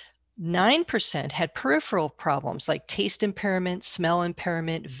 9% had peripheral problems like taste impairment, smell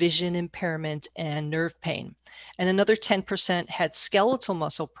impairment, vision impairment, and nerve pain. And another 10% had skeletal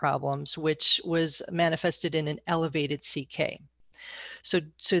muscle problems, which was manifested in an elevated CK. So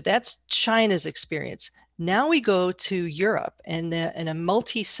that's China's experience. Now we go to Europe, and in a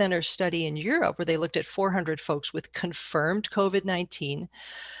multi-center study in Europe where they looked at 400 folks with confirmed COVID-19,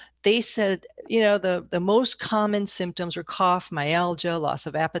 they said, the most common symptoms were cough, myalgia, loss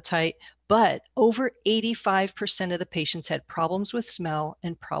of appetite, but over 85% of the patients had problems with smell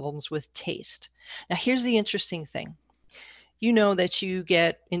and problems with taste. Now, here's the interesting thing. You know that you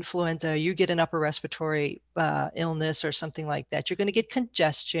get influenza, you get an upper respiratory illness or something like that. You're going to get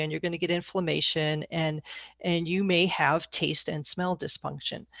congestion, you're going to get inflammation, and you may have taste and smell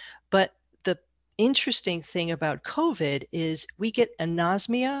dysfunction. But the interesting thing about COVID is we get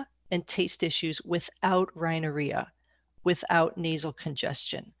anosmia and taste issues without rhinorrhea, without nasal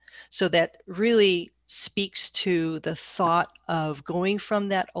congestion. So that really speaks to the thought of going from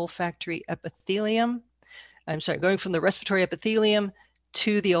that olfactory epithelium, going from the respiratory epithelium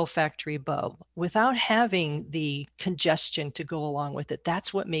to the olfactory bulb without having the congestion to go along with it.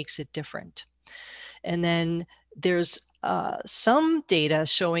 That's what makes it different. And then there's some data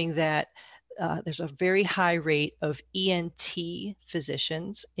showing that there's a very high rate of ENT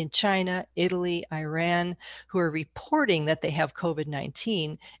physicians in China, Italy, Iran, who are reporting that they have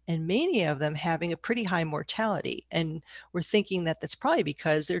COVID-19, and many of them having a pretty high mortality. And we're thinking that that's probably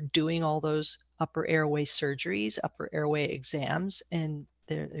because they're doing all those upper airway surgeries, upper airway exams, and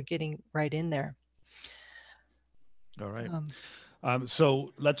they're getting right in there. All right.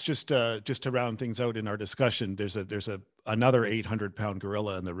 So let's just to round things out in our discussion, there's another 800-pound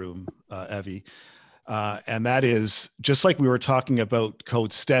gorilla in the room, Evie, and that is, just like we were talking about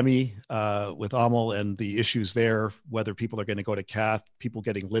code STEMI with Amal and the issues there, whether people are going to go to cath, people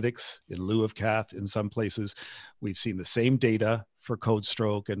getting lytics in lieu of cath in some places. We've seen the same data for code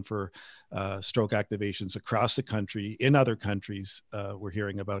stroke and for stroke activations across the country. In other countries, we're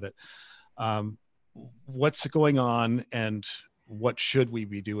hearing about it. What's going on, and what should we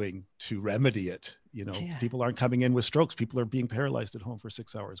be doing to remedy it? You know, people aren't coming in with strokes. People are being paralyzed at home for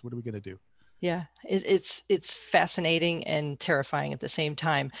 6 hours. What are we going to do? Yeah, it's fascinating and terrifying at the same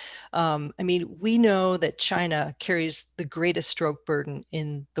time. I mean, we know that China carries the greatest stroke burden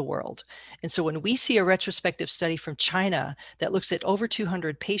in the world. And so when we see a retrospective study from China that looks at over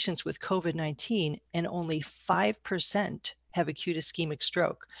 200 patients with COVID-19 and only 5% have acute ischemic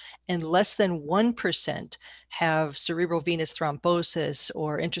stroke, and less than 1% have cerebral venous thrombosis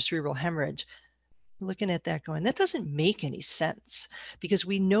or intracerebral hemorrhage, looking at that going, that doesn't make any sense, because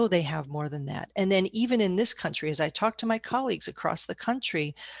we know they have more than that. And then even in this country, as I talk to my colleagues across the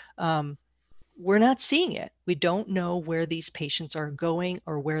country, we're not seeing it. We don't know where these patients are going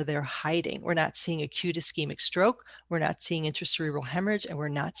or where they're hiding. We're not seeing acute ischemic stroke. We're not seeing intracerebral hemorrhage, and we're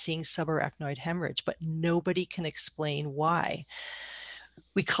not seeing subarachnoid hemorrhage, but nobody can explain why.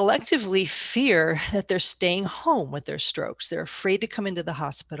 We collectively fear that they're staying home with their strokes. They're afraid to come into the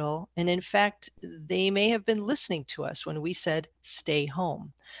hospital. And in fact, they may have been listening to us when we said, stay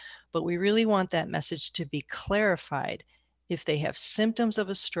home. But we really want that message to be clarified. If they have symptoms of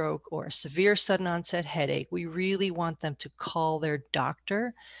a stroke or a severe sudden onset headache, we really want them to call their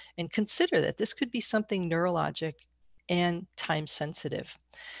doctor and consider that this could be something neurologic and time sensitive.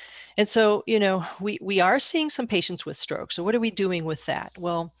 And so, you know, we are seeing some patients with stroke. So what are we doing with that?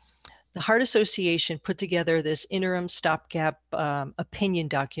 Well, the Heart Association put together this interim stopgap opinion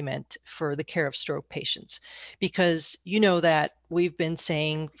document for the care of stroke patients, because you know that we've been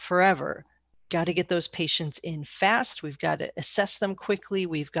saying forever, got to get those patients in fast. We've got to assess them quickly.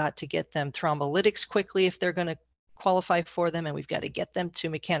 We've got to get them thrombolytics quickly if they're going to qualify for them, and we've got to get them to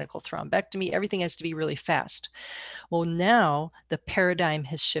mechanical thrombectomy. Everything has to be really fast. Well, now the paradigm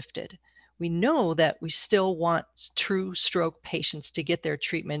has shifted. We know that we still want true stroke patients to get their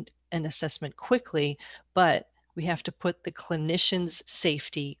treatment and assessment quickly, but we have to put the clinician's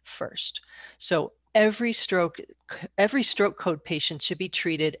safety first. So every stroke code patient should be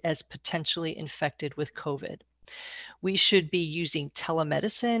treated as potentially infected with COVID. We should be using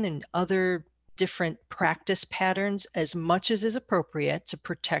telemedicine and other different practice patterns as much as is appropriate to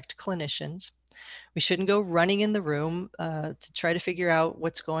protect clinicians. We shouldn't go running in the room to try to figure out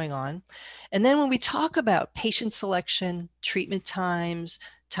what's going on. And then when we talk about patient selection, treatment times,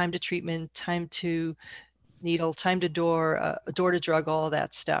 time to treatment, time to needle, time to door, door to drug, all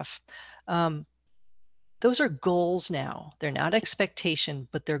that stuff. Those are goals now. They're not expectation,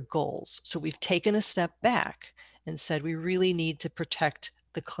 but they're goals. So we've taken a step back and said we really need to protect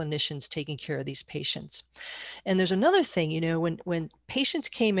the clinicians taking care of these patients. And there's another thing, you know, when patients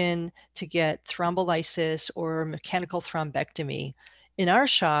came in to get thrombolysis or mechanical thrombectomy, in our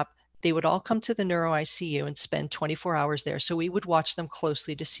shop, they would all come to the neuro ICU and spend 24 hours there. So we would watch them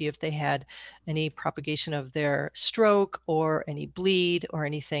closely to see if they had any propagation of their stroke or any bleed or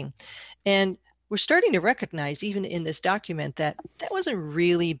anything. And we're starting to recognize, even in this document, that that wasn't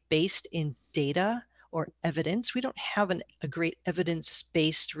really based in data or evidence. We don't have a great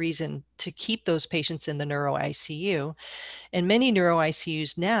evidence-based reason to keep those patients in the neuro ICU. And many neuro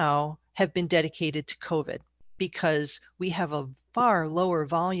ICUs now have been dedicated to COVID because we have a far lower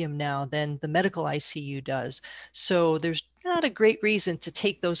volume now than the medical ICU does. So there's not a great reason to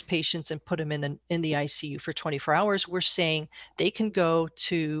take those patients and put them in the ICU for 24 hours. We're saying they can go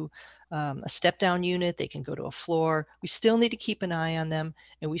to a step-down unit, they can go to a floor. We still need to keep an eye on them,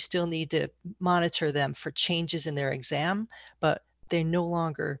 and we still need to monitor them for changes in their exam, but they no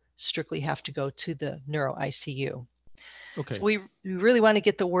longer strictly have to go to the neuro ICU. Okay. So we really want to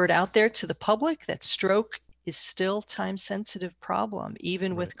get the word out there to the public that stroke is still time-sensitive problem,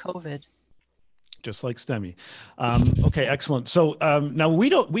 even with COVID. Just like STEMI. Okay, excellent. So now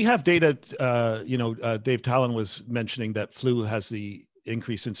we have data, Dave Talan was mentioning that flu has the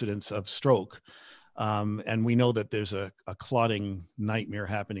increased incidence of stroke. And we know that there's a clotting nightmare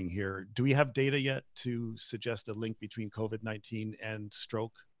happening here. Do we have data yet to suggest a link between COVID-19 and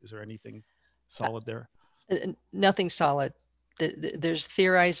stroke? Is there anything solid there? Nothing solid. There's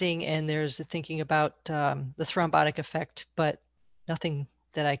theorizing and there's thinking about the thrombotic effect, but nothing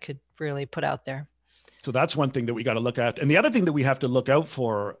that I could really put out there. So that's one thing that we got to look at. And the other thing that we have to look out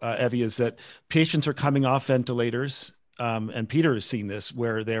for, Evie, is that patients are coming off ventilators. And Peter has seen this,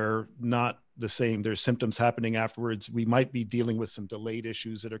 where they're not the same. There's symptoms happening afterwards. We might be dealing with some delayed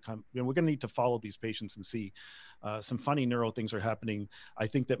issues that are coming. We're going to need to follow these patients and see some funny neuro things are happening. I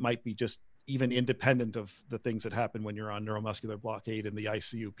think that might be just even independent of the things that happen when you're on neuromuscular blockade in the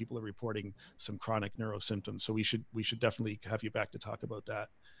ICU. People are reporting some chronic neuro symptoms. So we should definitely have you back to talk about that.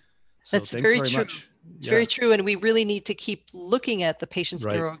 So that's very true. It's very true. And we really need to keep looking at the patient's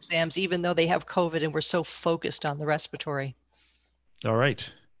neuro exams, even though they have COVID and we're so focused on the respiratory. All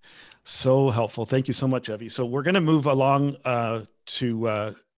right. So helpful. Thank you so much, Evie. So we're going to move along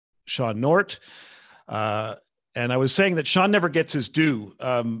to Sean Nordt. And I was saying that Sean never gets his due.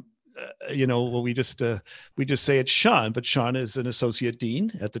 We just say it's Sean, but Sean is an associate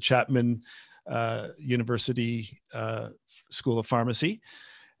dean at the Chapman University School of Pharmacy.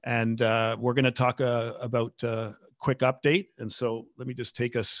 And we're going to talk about a quick update. And so let me just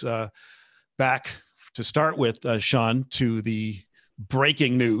take us back to start with, Sean, to the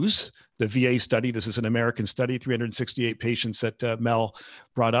breaking news, the VA study. This is an American study, 368 patients that Mel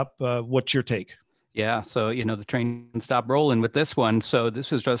brought up. What's your take? Yeah, so, the train stopped rolling with this one. So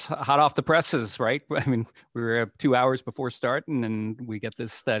this was just hot off the presses, right? I mean, we were 2 hours before starting and we get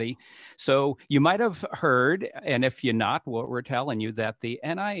this study. So you might have heard, and if you're not, what we're telling you, that the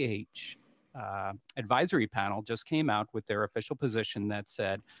NIH advisory panel just came out with their official position that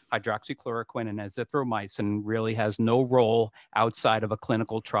said hydroxychloroquine and azithromycin really has no role outside of a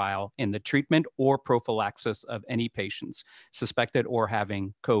clinical trial in the treatment or prophylaxis of any patients suspected or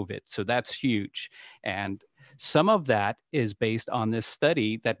having COVID. So that's huge. And some of that is based on this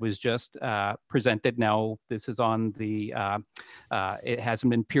study that was just presented. Now, this is on the, it hasn't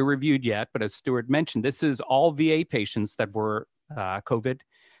been peer reviewed yet, but as Stuart mentioned, this is all VA patients that were COVID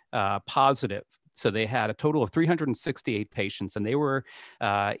positive. So they had a total of 368 patients, and they were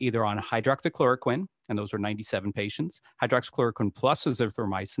either on hydroxychloroquine, and those were 97 patients, hydroxychloroquine plus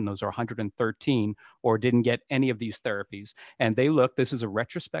azithromycin, those are 113, or didn't get any of these therapies. And they looked, this is a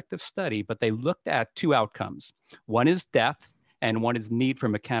retrospective study, but they looked at two outcomes. One is death, and one is need for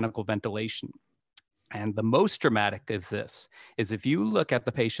mechanical ventilation. And the most dramatic of this is if you look at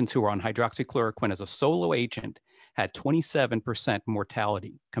the patients who are on hydroxychloroquine as a solo agent, had 27%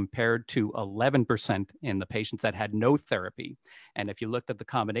 mortality compared to 11% in the patients that had no therapy. And if you looked at the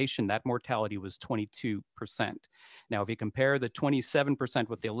combination, that mortality was 22%. Now, if you compare the 27%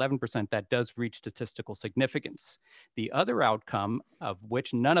 with the 11%, that does reach statistical significance. The other outcome, of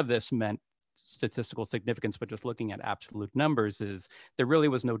which none of this meant statistical significance, but just looking at absolute numbers, is there really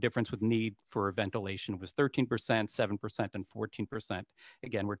was no difference with need for ventilation. It was 13%, 7%, and 14%.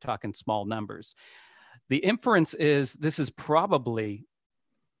 Again, we're talking small numbers. The inference is this is probably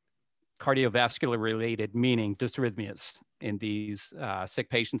cardiovascular related, meaning dysrhythmias in these sick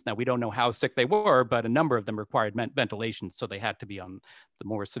patients. Now, we don't know how sick they were, but a number of them required ventilation, so they had to be on the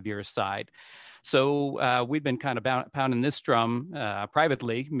more severe side. So we've been kind of pounding this drum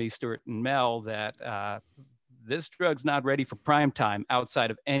privately, me, Stuart, and Mel, that this drug's not ready for prime time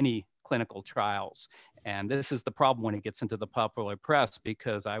outside of any clinical trials. And this is the problem when it gets into the popular press,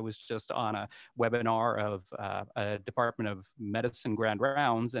 because I was just on a webinar of a Department of Medicine Grand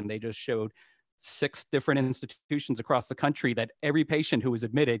Rounds, and they just showed 6 different institutions across the country that every patient who was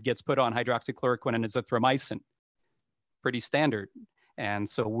admitted gets put on hydroxychloroquine and azithromycin. Pretty standard. And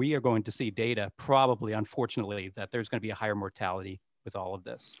so we are going to see data, probably, unfortunately, that there's going to be a higher mortality with all of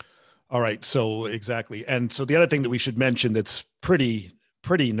this. All right. So exactly. And so the other thing that we should mention that's pretty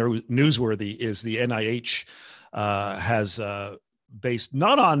newsworthy is the NIH has based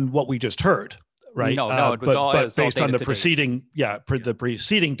not on what we just heard, right? No, it was but based on the preceding, the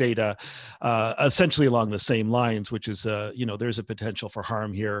preceding data, essentially along the same lines, which is, there's a potential for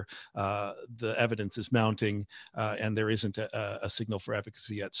harm here. The evidence is mounting, and there isn't a signal for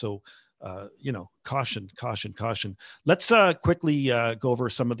efficacy yet. So caution, caution, caution. Let's quickly go over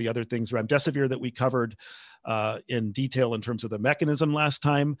some of the other things. Remdesivir that we covered in detail in terms of the mechanism last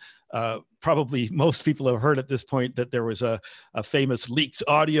time. Probably most people have heard at this point that there was a famous leaked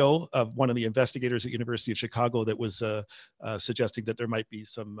audio of one of the investigators at University of Chicago that was suggesting that there might be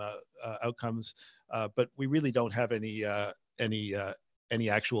some outcomes, but we really don't have any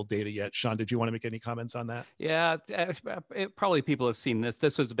actual data yet. Sean, did you want to make any comments on that? Yeah, probably people have seen this.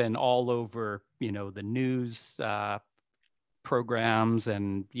 This has been all over, the news programs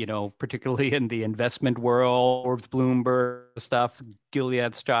and, particularly in the investment world, Forbes, Bloomberg stuff.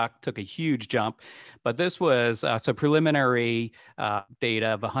 Gilead stock took a huge jump. But this was some preliminary data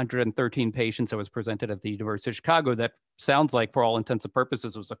of 113 patients that was presented at the University of Chicago that sounds like, for all intents and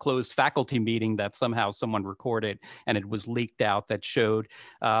purposes, it was a closed faculty meeting that somehow someone recorded, and it was leaked out that showed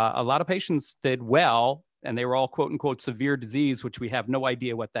a lot of patients did well, and they were all quote unquote severe disease, which we have no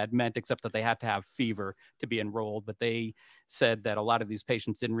idea what that meant, except that they had to have fever to be enrolled. But they said that a lot of these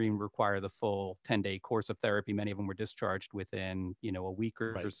patients didn't even require the full 10-day course of therapy. Many of them were discharged within, a week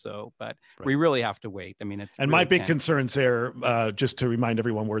or so, but we really have to wait. I mean, it's and really my big concerns there, just to remind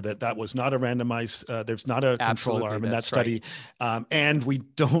everyone, were that was not a randomized, there's not a control arm in that study. Right. And we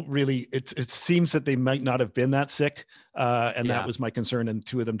don't really, it seems that they might not have been that sick. And that was my concern, and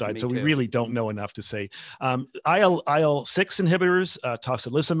 2 of them died. We really don't know enough to say. IL-6 inhibitors,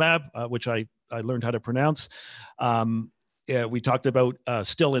 tocilizumab, which I learned how to pronounce. We talked about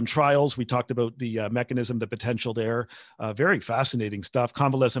still in trials. We talked about the mechanism, the potential there. Very fascinating stuff.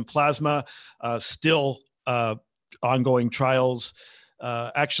 Convalescent plasma, still ongoing trials.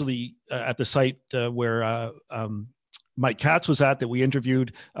 Actually, at the site where Mike Katz was at, that we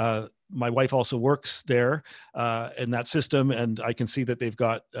interviewed, my wife also works there in that system, and I can see that they've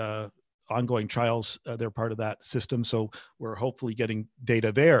got ongoing trials. They're part of that system. So we're hopefully getting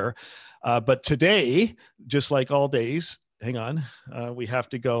data there. But today, just like all days, hang on, we have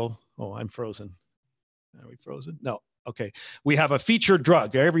to go. Oh, I'm frozen. Are we frozen? No. Okay. We have a featured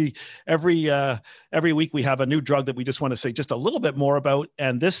drug. Every week we have a new drug that we just want to say just a little bit more about.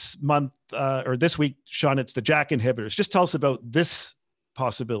 And this month or this week, Sean, it's the JAK inhibitors. Just tell us about this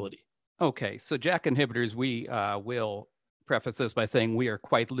possibility. Okay. So JAK inhibitors, we will preface this by saying we are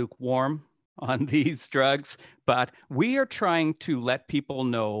quite lukewarm on these drugs, but we are trying to let people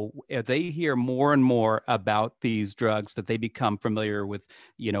know, if they hear more and more about these drugs, that they become familiar with,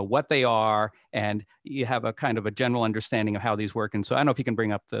 what they are, and you have a kind of a general understanding of how these work. And so I don't know if you can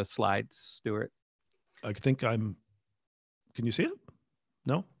bring up the slides, Stuart. I think can you see it?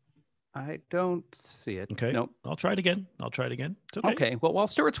 No? I don't see it. Okay. Nope. I'll try it again. It's okay. Okay. Well, while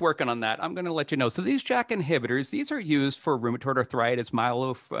Stuart's working on that, I'm going to let you know. So these JAK inhibitors, these are used for rheumatoid arthritis,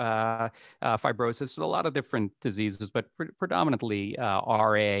 myelofibrosis, a lot of different diseases, but predominantly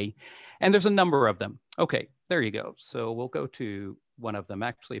RA. And there's a number of them. Okay. There you go. So we'll go to one of them.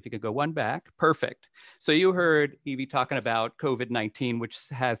 Actually, if you could go one back. Perfect. So you heard Evie talking about COVID-19, which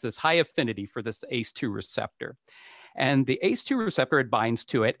has this high affinity for this ACE2 receptor. And the ACE2 receptor, it binds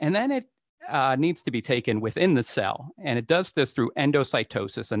to it, and then it needs to be taken within the cell. And it does this through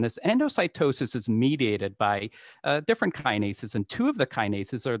endocytosis. And this endocytosis is mediated by different kinases. And 2 of the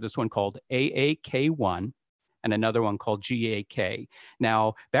kinases are this one called AAK1 and another one called GAK.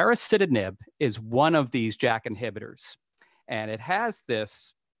 Now, baricitinib is one of these JAK inhibitors. And it has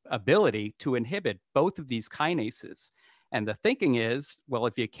this ability to inhibit both of these kinases. And the thinking is, well,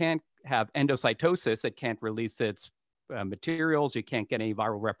 if you can't have endocytosis, it can't release its materials, you can't get any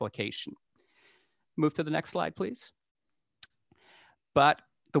viral replication. Move to the next slide, please. But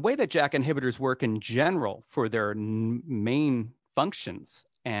the way that JAK inhibitors work in general for their main functions,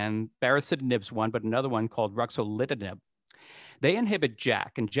 and baricitinib's one, but another one called ruxolitinib, they inhibit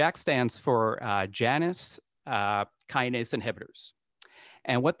JAK, and JAK stands for Janus kinase inhibitors.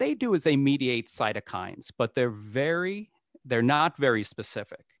 And what they do is they mediate cytokines, but they're not very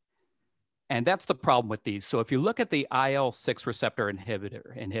specific. And that's the problem with these. So if you look at the IL-6 receptor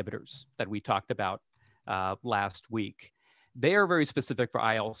inhibitors that we talked about last week, they are very specific for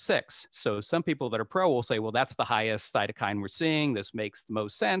IL-6. So some people that are pro will say, well, that's the highest cytokine we're seeing. This makes the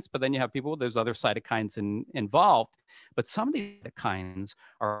most sense. But then you have people, there's other cytokines involved. But some of these cytokines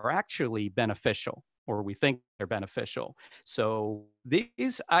are actually beneficial, or we think they're beneficial. So we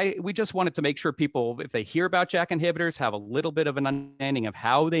just wanted to make sure people, if they hear about JAK inhibitors, have a little bit of an understanding of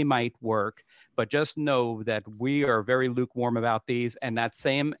how they might work, but just know that we are very lukewarm about these. And that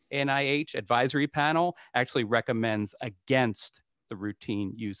same NIH advisory panel actually recommends against the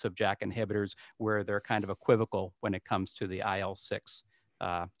routine use of JAK inhibitors, where they're kind of equivocal when it comes to the IL-6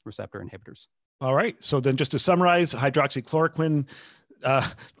 receptor inhibitors. All right. So then just to summarize, hydroxychloroquine,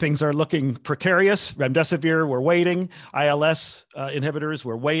 things are looking precarious. Remdesivir, we're waiting. ILS inhibitors,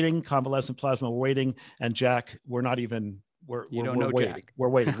 we're waiting. Convalescent plasma, we're waiting. And Jack, we're not even, we're waiting. Jack. We're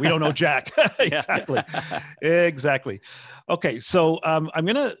waiting. We don't know Jack. Exactly. Exactly. Okay. So I'm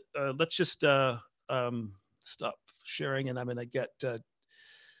going to, let's just stop sharing, and I'm going to get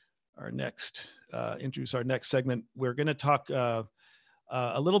our next, introduce our next segment. We're going to talk a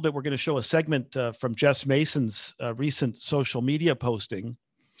little bit. We're going to show a segment from Jess Mason's recent social media posting.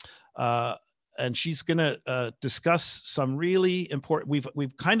 And she's going to discuss some really important,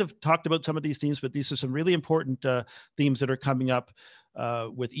 we've kind of talked about some of these themes, but these are some really important themes that are coming up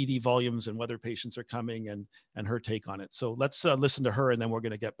with ED volumes and whether patients are coming, and her take on it. So let's listen to her, and then we're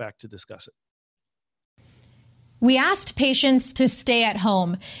going to get back to discuss it. We asked patients to stay at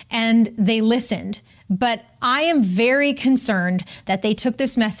home, and they listened, but I am very concerned that they took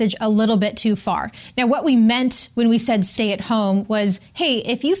this message a little bit too far. Now, what we meant when we said stay at home was, hey,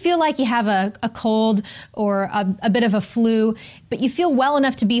 if you feel like you have a cold or a bit of a flu, but you feel well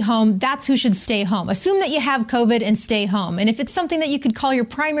enough to be home, that's who should stay home. Assume that you have COVID and stay home. And if it's something that you could call your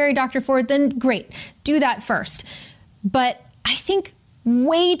primary doctor for, then great, do that first. But I think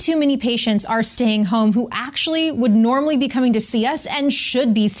way too many patients are staying home who actually would normally be coming to see us and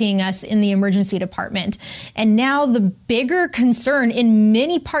should be seeing us in the emergency department. And now the bigger concern in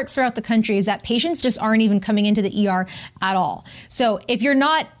many parts throughout the country is that patients just aren't even coming into the ER at all. So if you're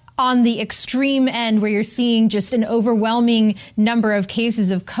not on the extreme end where you're seeing just an overwhelming number of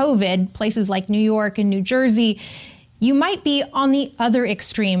cases of COVID, places like New York and New Jersey, you might be on the other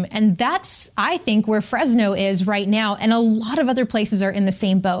extreme. And that's, I think, where Fresno is right now. And a lot of other places are in the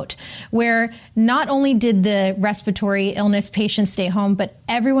same boat, where not only did the respiratory illness patients stay home, but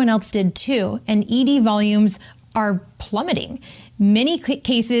everyone else did too. And ED volumes are plummeting. Many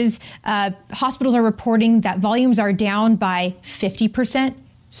cases, hospitals are reporting that volumes are down by 50%.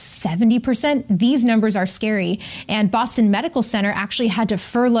 70%. These numbers are scary. And Boston Medical Center actually had to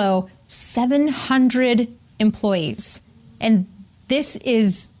furlough 700 employees. And this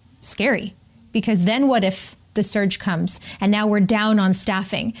is scary, because then what if the surge comes and now we're down on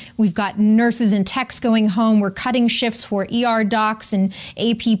staffing? We've got nurses and techs going home. We're cutting shifts for ER docs and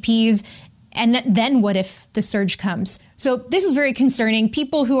APPs. And then what if the surge comes? So this is very concerning.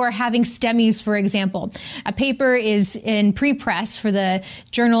 People who are having STEMIs, for example, a paper is in pre-press for the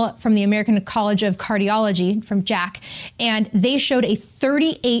journal from the American College of Cardiology from Jack, and they showed a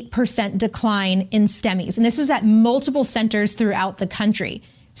 38% decline in STEMIs. And this was at multiple centers throughout the country.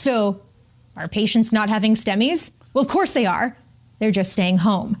 So are patients not having STEMIs? Well, of course they are. They're just staying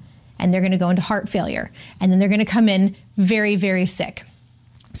home, and they're going to go into heart failure, and then they're going to come in very, very sick.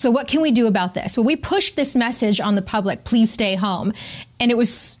 So what can we do about this? Well, we pushed this message on the public, please stay home, and it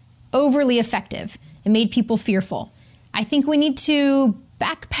was overly effective. It made people fearful. I think we need to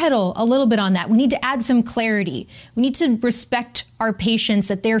backpedal a little bit on that. We need to add some clarity. We need to respect our patients,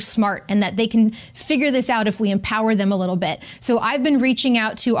 that they're smart and that they can figure this out if we empower them a little bit. So I've been reaching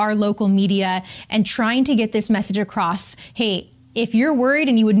out to our local media and trying to get this message across. Hey, if you're worried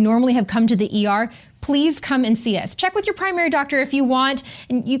and you would normally have come to the ER, please come and see us. Check with your primary doctor if you want,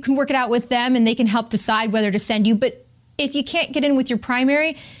 and you can work it out with them and they can help decide whether to send you. But if you can't get in with your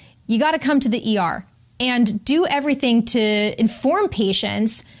primary, you got to come to the ER and do everything to inform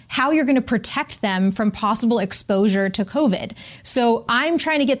patients how you're going to protect them from possible exposure to COVID. So I'm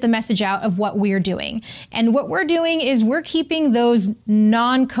trying to get the message out of what we're doing. And what we're doing is we're keeping those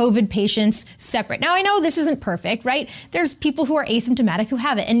non-COVID patients separate. Now, I know this isn't perfect, right? There's people who are asymptomatic who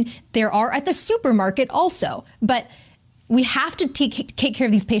have it, and there are at the supermarket also. But we have to take care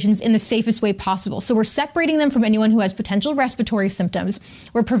of these patients in the safest way possible. So we're separating them from anyone who has potential respiratory symptoms.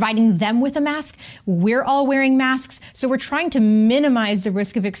 We're providing them with a mask. We're all wearing masks. So we're trying to minimize the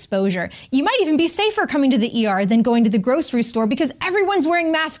risk of exposure. You might even be safer coming to the ER than going to the grocery store because everyone's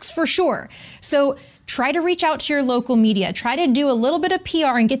wearing masks for sure. So try to reach out to your local media. Try to do a little bit of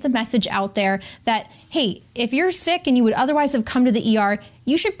PR and get the message out there that, hey, if you're sick and you would otherwise have come to the ER,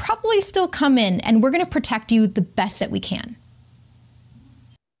 you should probably still come in, and we're going to protect you the best that we can.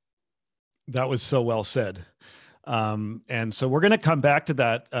 That was so well said. And so we're going to come back to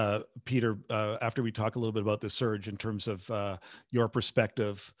that, Peter, after we talk a little bit about the surge in terms of your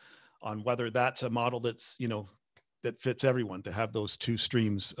perspective on whether that's a model that's, that fits everyone, to have those two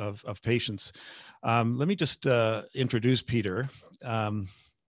streams of patients. Let me just introduce Peter.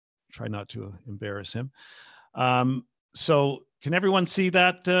 Try not to embarrass him. So can everyone see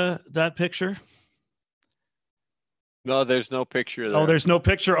that picture? No, there's no picture there. Oh, there's no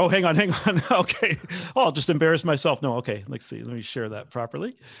picture. Oh, hang on. Okay. Oh, I'll just embarrass myself. No, okay. Let's see. Let me share that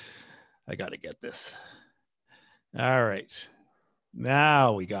properly. I got to get this. All right.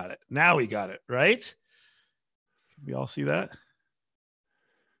 Now we got it. Now we got it, right? Can we all see that?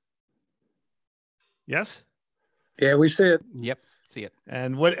 Yes? Yeah, we see it. Yep, see it.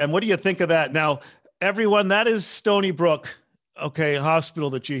 And what do you think of that? Now, everyone, that is Stony Brook, okay, hospital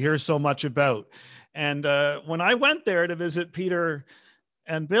that you hear so much about. And when I went there to visit Peter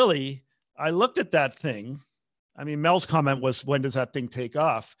and Billy, I looked at that thing. I mean, Mel's comment was, when does that thing take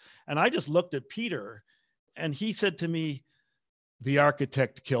off? And I just looked at Peter and he said to me, the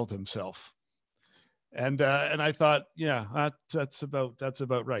architect killed himself. And I thought, yeah, that's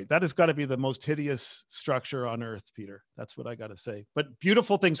about right. That has got to be the most hideous structure on earth, Peter. That's what I got to say. But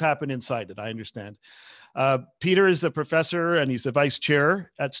beautiful things happen inside it, I understand. Peter is a professor and he's the vice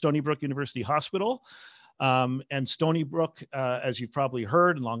chair at Stony Brook University Hospital. And Stony Brook, as you've probably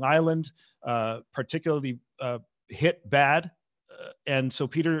heard, in Long Island, particularly hit bad. And so,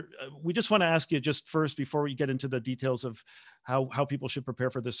 Peter, we just want to ask you just first, before we get into the details of how people should prepare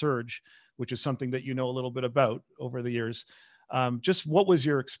for the surge, which is something that you know a little bit about over the years. Just what was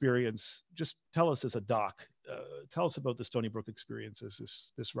your experience? Just tell us as a doc, tell us about the Stony Brook experience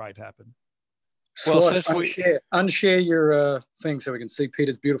as this ride happened. Well, unshare your thing so we can see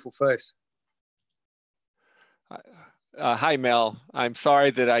Peter's beautiful face. Hi, Mel. I'm sorry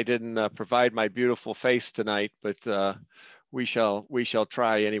that I didn't provide my beautiful face tonight, but we shall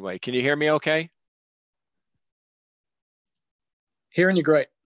try anyway. Can you hear me okay? Hearing you great.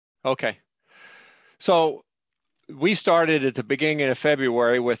 Okay. So we started at the beginning of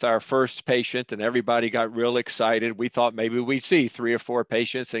February with our first patient and everybody got real excited. We thought maybe we'd see 3 or 4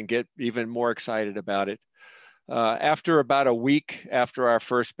 patients and get even more excited about it. After about a week after our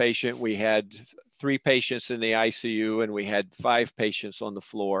first patient, we had 3 patients in the ICU and we had 5 patients on the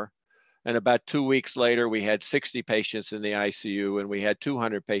floor. And about 2 weeks later, we had 60 patients in the ICU and we had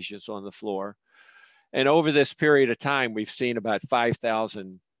 200 patients on the floor. And over this period of time, we've seen about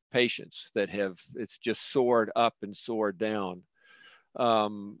 5,000 patients that it's just soared up and soared down.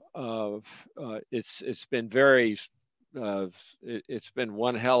 It's been it's been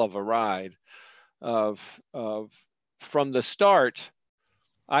one hell of a ride. From the start,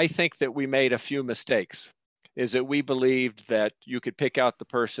 I think that we made a few mistakes. Is that we believed that you could pick out the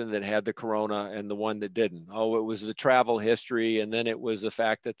person that had the corona and the one that didn't. Oh, it was the travel history, and then it was the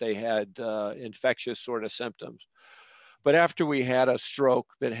fact that they had infectious sort of symptoms. But after we had a stroke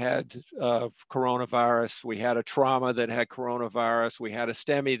that had coronavirus, we had a trauma that had coronavirus, we had a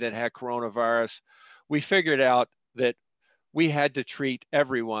STEMI that had coronavirus, we figured out that we had to treat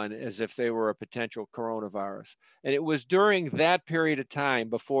everyone as if they were a potential coronavirus. And it was during that period of time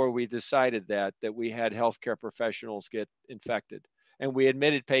before we decided that we had healthcare professionals get infected. And we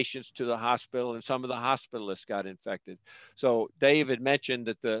admitted patients to the hospital and some of the hospitalists got infected. So Dave had mentioned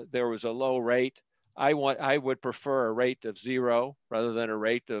that there was a low rate. I would prefer a rate of 0 rather than a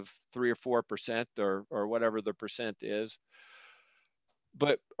rate of 3 or 4% or whatever the percent is.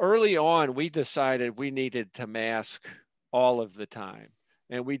 But early on, we decided we needed to mask all of the time.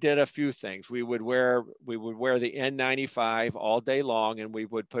 And we did a few things. We would wear the N95 all day long, and we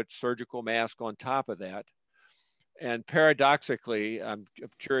would put surgical mask on top of that. And paradoxically, I'm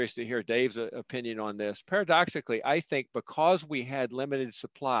curious to hear Dave's opinion on this. Paradoxically, I think because we had limited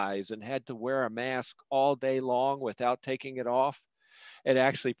supplies and had to wear a mask all day long without taking it off, it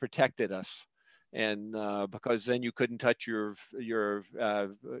actually protected us. And because then you couldn't touch your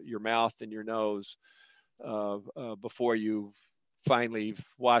mouth and your nose before you finally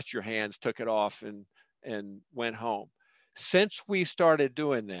washed your hands, took it off, and went home. Since we started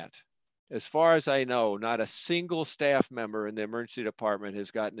doing that, as far as I know, not a single staff member in the emergency department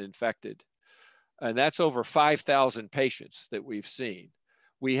has gotten infected. And that's over 5,000 patients that we've seen.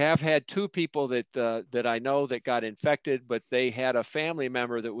 We have had 2 people that I know that got infected, but they had a family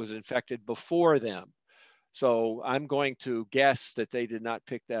member that was infected before them. So I'm going to guess that they did not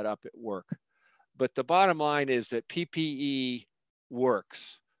pick that up at work. But the bottom line is that PPE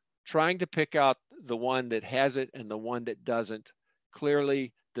works. Trying to pick out the one that has it and the one that doesn't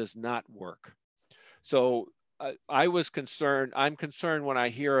clearly does not work. So I'm concerned when I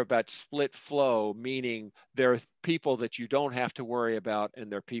hear about split flow, meaning there are people that you don't have to worry about and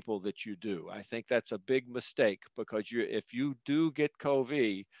there are people that you do. I think that's a big mistake because if you do get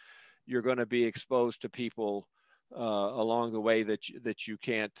COVID, you're going to be exposed to people along the way that you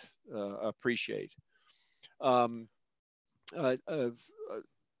can't appreciate.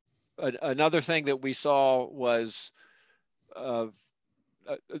 Another thing that we saw was, I'm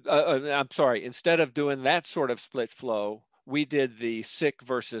sorry, instead of doing that sort of split flow, we did the sick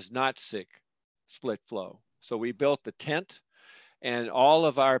versus not sick split flow. So we built the tent And all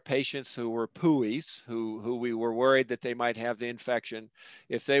of our patients who were PUIs, who we were worried that they might have the infection,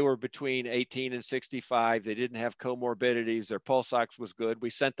 if they were between 18 and 65, they didn't have comorbidities, their pulse ox was good,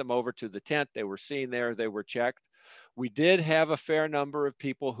 we sent them over to the tent. They were seen there, they were checked. We did have a fair number of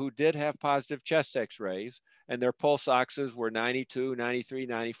people who did have positive chest x-rays, and their pulse oxes were 92, 93,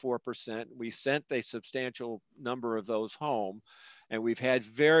 94%. We sent a substantial number of those home, and we've had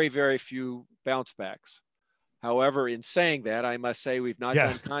very, very few bounce backs. However, in saying that, I must say we've not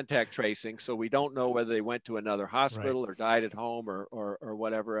done contact tracing, so we don't know whether they went to another hospital or died at home or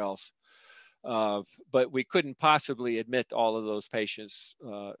whatever else. But we couldn't possibly admit all of those patients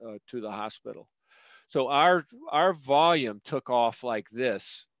to the hospital. So our volume took off like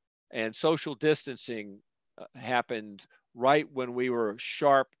this, and social distancing happened right when we were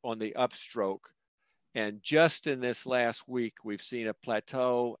sharp on the upstroke. And just in this last week, we've seen a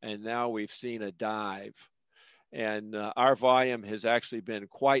plateau, and now we've seen a dive. And our volume has actually been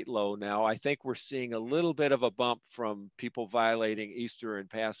quite low now. I think we're seeing a little bit of a bump from people violating Easter and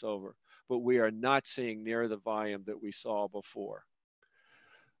Passover, but we are not seeing near the volume that we saw before.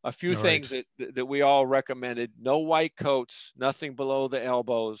 A few things that we all recommended: no white coats, nothing below the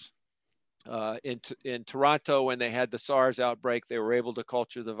elbows. In Toronto, when they had the SARS outbreak, they were able to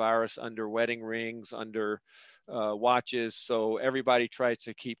culture the virus under wedding rings, under watches. So everybody tries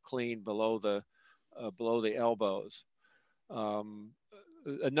to keep clean below the elbows.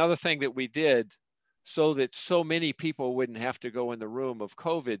 Another thing that we did, so that so many people wouldn't have to go in the room of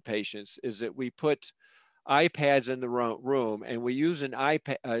COVID patients, is that we put iPads in the room, and we use an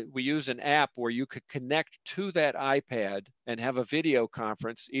app where you could connect to that iPad and have a video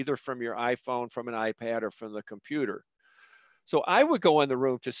conference, either from your iPhone, from an iPad, or from the computer. So I would go in the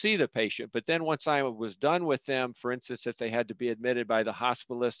room to see the patient, but then once I was done with them, for instance, if they had to be admitted by the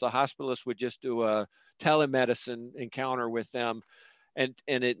hospitalist would just do a telemedicine encounter with them. And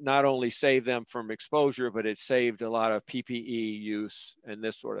it not only saved them from exposure, but it saved a lot of PPE use and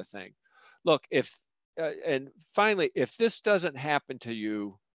this sort of thing. Look, and finally, if this doesn't happen to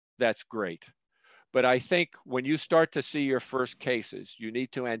you, that's great. But I think when you start to see your first cases, you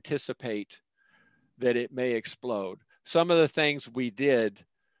need to anticipate that it may explode. Some of the things we did,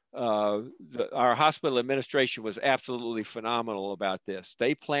 our hospital administration was absolutely phenomenal about this.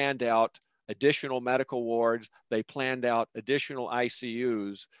 They planned out additional medical wards. They planned out additional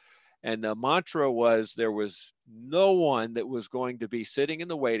ICUs. And the mantra was there was no one that was going to be sitting in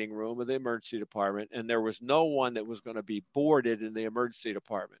the waiting room of the emergency department, and there was no one that was going to be boarded in the emergency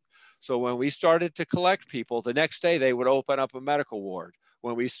department. So when we started to collect people, the next day they would open up a medical ward.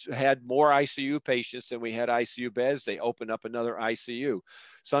 When we had more ICU patients than we had ICU beds, they opened up another ICU.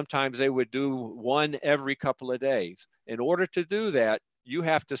 Sometimes they would do one every couple of days. In order to do that, you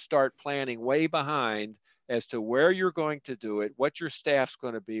have to start planning way behind as to where you're going to do it, what your staff's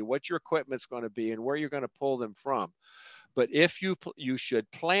going to be, what your equipment's going to be, and where you're going to pull them from. But if you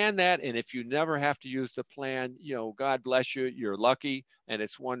should plan that, and if you never have to use the plan, God bless you, you're lucky, and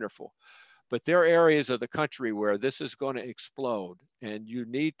it's wonderful. But there are areas of the country where this is going to explode, and you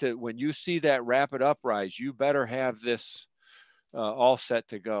need to, when you see that rapid uprise, you better have this all set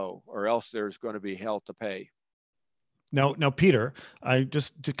to go, or else there's going to be hell to pay. Now, Peter,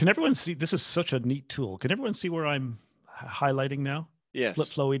 can everyone see? This is such a neat tool. Can everyone see where I'm highlighting now? Yes. Split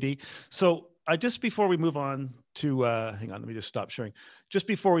flow ED. So just before we move on to, hang on, let me just stop sharing. Just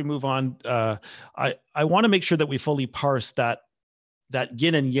before we move on, I want to make sure that we fully parse that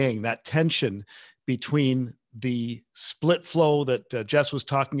yin and yang, that tension between the split flow that Jess was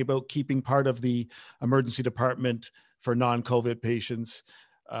talking about, keeping part of the emergency department for non-COVID patients,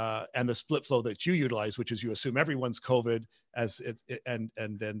 and the split flow that you utilize, which is you assume everyone's COVID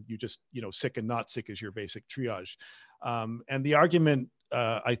and then you just, sick and not sick is your basic triage. And the argument,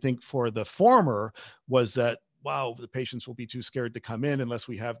 I think, for the former was that, wow, the patients will be too scared to come in unless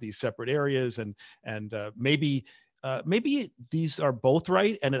we have these separate areas, and maybe these are both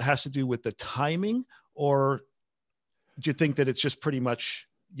right, and it has to do with the timing, or do you think that it's just pretty much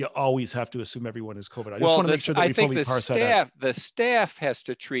you always have to assume everyone is COVID? I just want to make sure that we fully parse that out. The staff has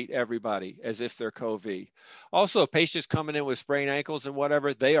to treat everybody as if they're COVID. Also, patients coming in with sprained ankles and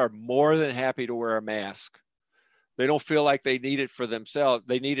whatever, they are more than happy to wear a mask. They don't feel like they need it for themselves.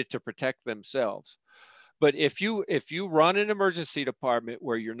 They need it to protect themselves. But if you run an emergency department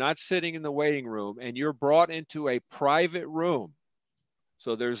where you're not sitting in the waiting room and you're brought into a private room,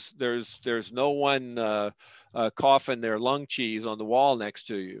 so there's no one coughing their lung cheese on the wall next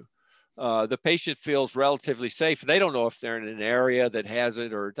to you, the patient feels relatively safe. They don't know if they're in an area that has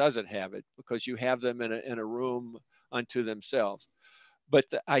it or doesn't have it, because you have them in a room unto themselves. But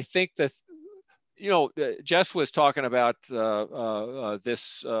I think that Jess was talking about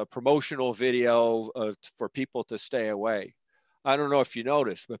this promotional video for people to stay away. I don't know if you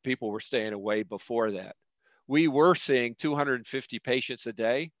noticed, but people were staying away before that. We were seeing 250 patients a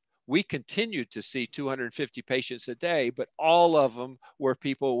day. We continued to see 250 patients a day, but all of them were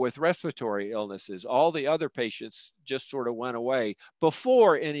people with respiratory illnesses. All the other patients just sort of went away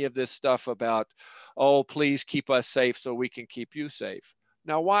before any of this stuff about, oh, please keep us safe so we can keep you safe.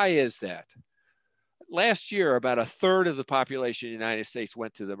 Now, why is that? Last year, about a third of the population of the United States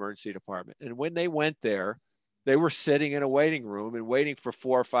went to the emergency department. And when they went there, they were sitting in a waiting room and waiting for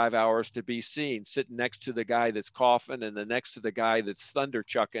 4 or 5 hours to be seen, sitting next to the guy that's coughing and next to the guy that's thunder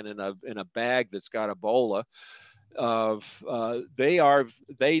chucking in a bag that's got Ebola.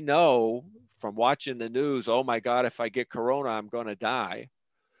 They know from watching the news, oh my God, if I get corona, I'm going to die.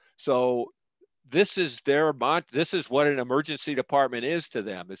 So this is what an emergency department is to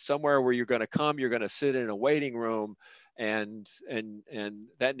them. It's somewhere where you're going to come, you're going to sit in a waiting room, and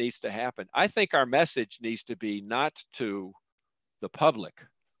that needs to happen. I think our message needs to be not to the public.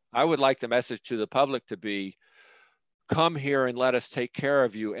 I would like the message to the public to be, come here and let us take care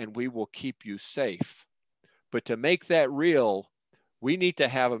of you and we will keep you safe. But to make that real, we need to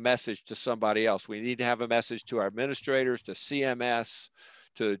have a message to somebody else. We need to have a message to our administrators, to CMS,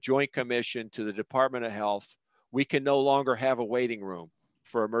 to Joint Commission, to the Department of Health. We can no longer have a waiting room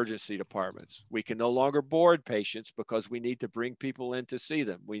for emergency departments. We can no longer board patients because we need to bring people in to see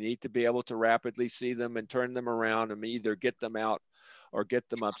them. We need to be able to rapidly see them and turn them around and either get them out or get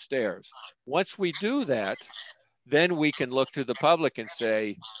them upstairs. Once we do that, then we can look to the public and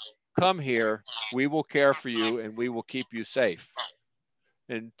say, come here, we will care for you and we will keep you safe.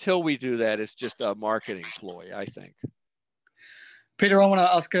 Until we do that, it's just a marketing ploy, I think. Peter, I want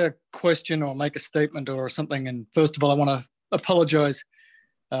to ask a question or make a statement or something. And first of all, I want to apologize.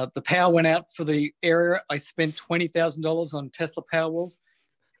 The power went out for the area. I spent $20,000 on Tesla Powerwalls.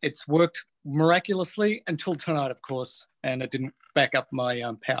 It's worked miraculously until tonight, of course, and it didn't back up my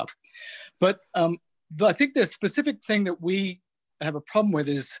power. But I think the specific thing that we have a problem with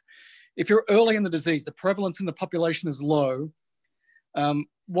is if you're early in the disease, the prevalence in the population is low.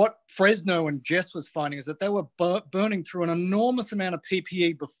 What Fresno and Jess was finding is that they were burning through an enormous amount of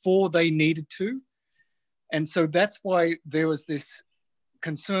PPE before they needed to. And so that's why there was this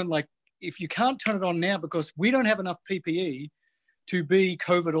concern, like if you can't turn it on now because we don't have enough PPE to be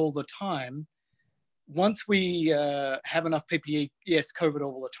COVID all the time, once we have enough PPE, yes, COVID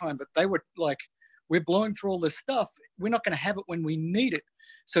all the time, but they were like, we're blowing through all this stuff. We're not going to have it when we need it.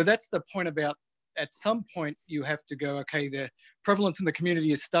 So that's the point about at some point you have to go, okay, the prevalence in the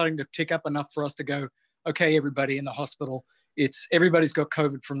community is starting to tick up enough for us to go, okay, everybody in the hospital, everybody's got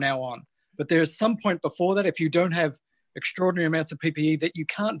COVID from now on. But there's some point before that, if you don't have extraordinary amounts of PPE, that you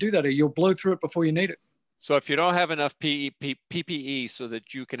can't do that or you'll blow through it before you need it. So if you don't have enough PPE so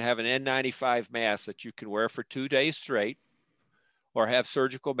that you can have an N95 mask that you can wear for 2 days straight, or have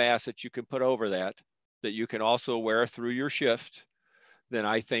surgical masks that you can put over that you can also wear through your shift, then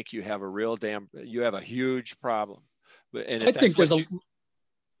I think you have a huge problem. And I think there's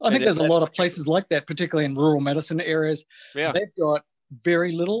a lot of places like that, particularly in rural medicine areas. Yeah. They've got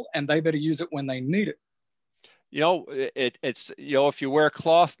very little and they better use it when they need it. It's if you wear a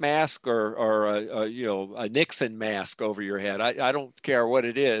cloth mask or a Nixon mask over your head, I don't care what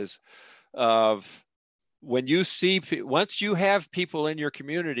it is. When you see, once you have people in your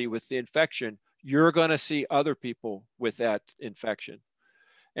community with the infection, you're going to see other people with that infection.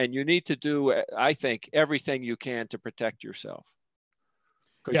 And you need to do, I think, everything you can to protect yourself.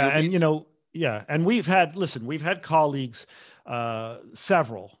 Yeah. And we've had colleagues,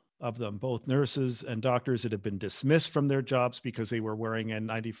 several of them, both nurses and doctors, that have been dismissed from their jobs because they were wearing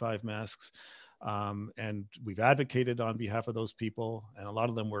N95 masks. And we've advocated on behalf of those people, and a lot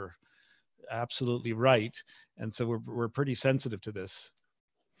of them were absolutely right. And so we're pretty sensitive to this.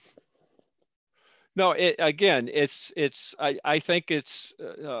 No, I think it's,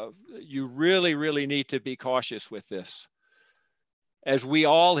 you really, really need to be cautious with this. As we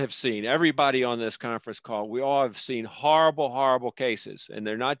all have seen, everybody on this conference call, we all have seen horrible, horrible cases. And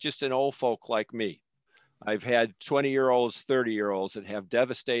they're not just in old folk like me. I've had 20-year-olds, 30-year-olds that have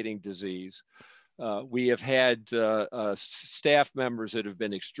devastating disease. We have had staff members that have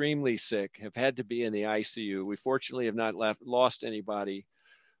been extremely sick, have had to be in the ICU. We fortunately have not lost anybody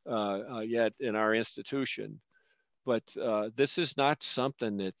yet in our institution. But this is not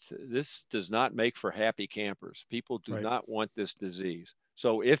something this does not make for happy campers. People do not want this disease.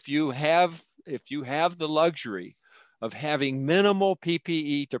 So if you have the luxury of having minimal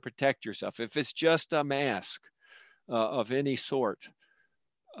PPE to protect yourself, if it's just a mask of any sort,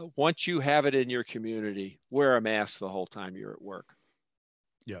 once you have it in your community, wear a mask the whole time you're at work.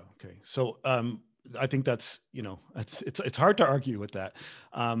 Yeah. Okay. So I think that's, you know, it's hard to argue with that.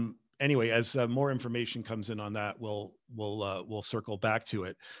 Anyway, as more information comes in on that, we'll circle back to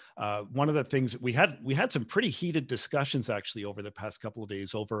it. One of the things that we had some pretty heated discussions actually over the past couple of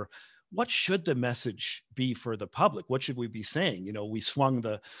days over what should the message be for the public? What should we be saying? You know, we swung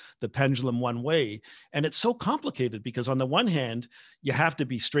the pendulum one way, and it's so complicated because on the one hand, you have to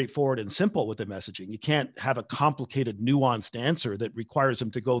be straightforward and simple with the messaging. You can't have a complicated, nuanced answer that requires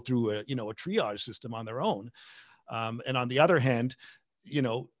them to go through a triage system on their own. And on the other hand, you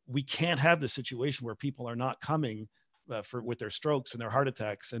know, we can't have the situation where people are not coming with their strokes and their heart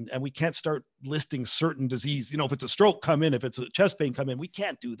attacks, and we can't start listing certain disease. You know, if it's a stroke, come in. If it's a chest pain, come in. We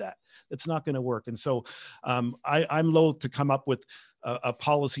can't do that. It's not going to work. And so I'm loath to come up with a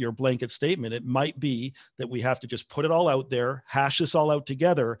policy or blanket statement. It might be that we have to just put it all out there, hash this all out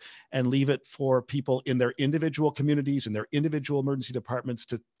together, and leave it for people in their individual communities and their individual emergency departments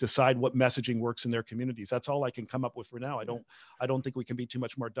to decide what messaging works in their communities. That's all I can come up with for now. I don't think we can be too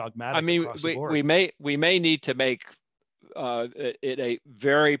much more dogmatic. I mean, we may need to make it a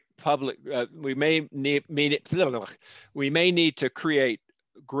very public. We may need to create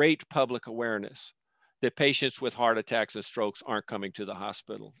great public awareness that patients with heart attacks and strokes aren't coming to the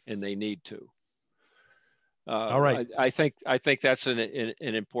hospital, and they need to. All right. I think that's an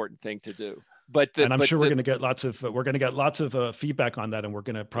important thing to do. And I'm sure we're going to get lots of feedback on that, and we're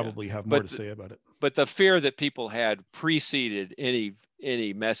going to probably have more to say about it. But the fear that people had preceded any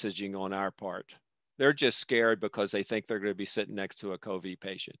messaging on our part. They're just scared because they think they're going to be sitting next to a COVID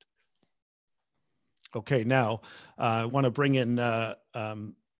patient. Okay, now I want to bring in,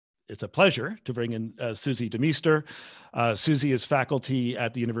 it's a pleasure to bring in Susy DeMeester. Susy is faculty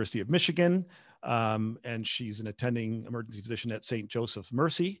at the University of Michigan, and she's an attending emergency physician at St. Joseph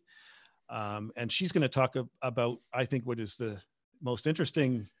Mercy. And she's going to talk about, I think, what is the most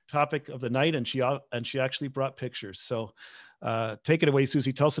interesting topic of the night, and she actually brought pictures. So take it away,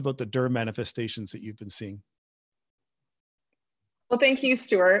 Susy. Tell us about the derm manifestations that you've been seeing. Well, thank you,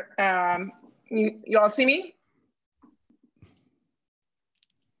 Stuart. You all see me?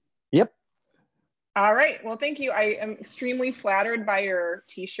 Yep. All right. Well, thank you. I am extremely flattered by your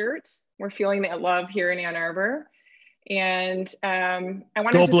t-shirt. We're feeling that love here in Ann Arbor. And I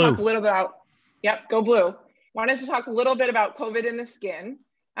wanted to talk a little about, go blue. Wanted to talk a little bit about COVID in the skin.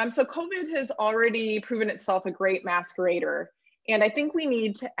 So COVID has already proven itself a great masquerader. And I think we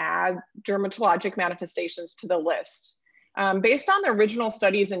need to add dermatologic manifestations to the list. Based on the original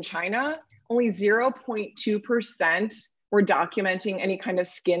studies in China, only 0.2% were documenting any kind of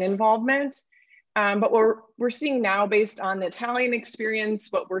skin involvement. But we're seeing now, based on the Italian experience,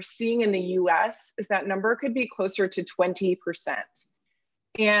 what we're seeing in the US is that number could be closer to 20%.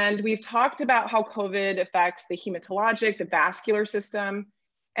 And we've talked about how COVID affects the hematologic, the vascular system.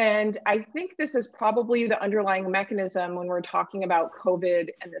 And I think this is probably the underlying mechanism when we're talking about COVID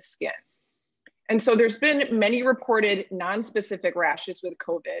and the skin. And so there's been many reported non-specific rashes with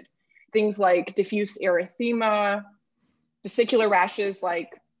COVID, things like diffuse erythema, vesicular rashes like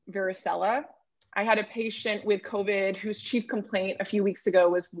varicella. I had a patient with COVID whose chief complaint a few weeks ago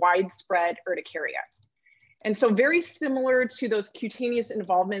was widespread urticaria. And so very similar to those cutaneous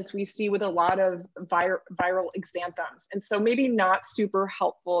involvements we see with a lot of viral exanthems. And so maybe not super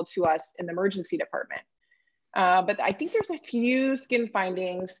helpful to us in the emergency department. But I think there's a few skin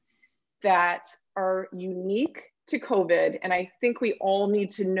findings that are unique to COVID. And I think we all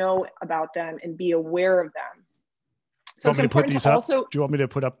need to know about them and be aware of them. So do you want me to put these up? Do you want me to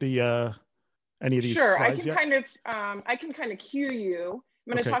put up the any of these slides? Sure, I can kind of cue you.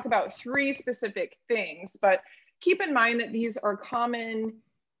 I'm going to talk about 3 specific things, but keep in mind that these are common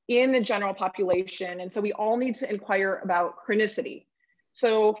in the general population. And so we all need to inquire about chronicity.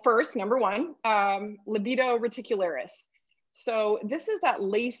 So first, number 1, libido reticularis. So this is that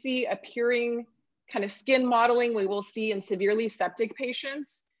lacy appearing kind of skin modeling we will see in severely septic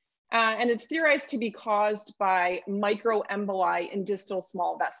patients. And it's theorized to be caused by microemboli in distal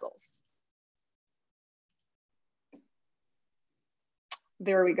small vessels.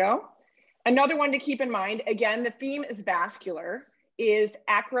 There we go. Another one to keep in mind, again, the theme is vascular, is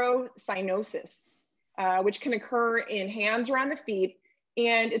acrocyanosis, which can occur in hands or on the feet.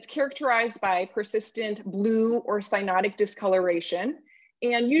 And it's characterized by persistent blue or cyanotic discoloration,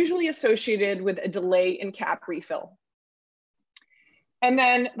 and usually associated with a delay in cap refill. And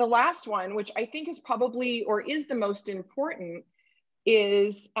then the last one, which I think is probably, or is the most important,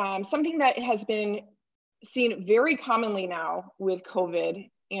 is something that has been seen very commonly now with COVID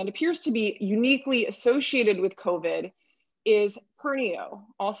and appears to be uniquely associated with COVID, is pernio,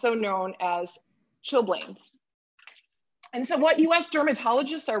 also known as chilblains. And so what US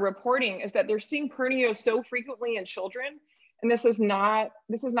dermatologists are reporting is that they're seeing pernio so frequently in children, and this is not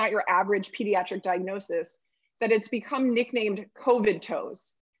your average pediatric diagnosis, that it's become nicknamed COVID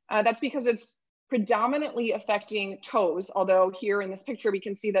toes. That's because it's predominantly affecting toes, although here in this picture we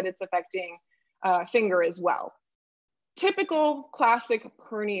can see that it's affecting finger as well. Typical classic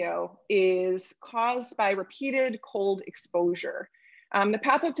pernio is caused by repeated cold exposure. The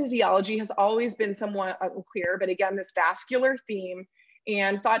pathophysiology has always been somewhat unclear, but again, this vascular theme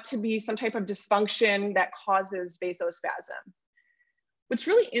and thought to be some type of dysfunction that causes vasospasm. What's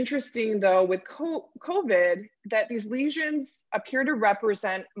really interesting though with COVID, that these lesions appear to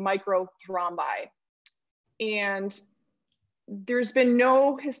represent microthrombi. And there's been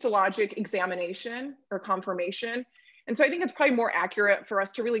no histologic examination or confirmation. And so I think it's probably more accurate for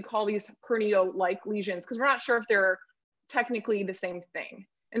us to really call these pernio-like lesions because we're not sure if they're technically the same thing.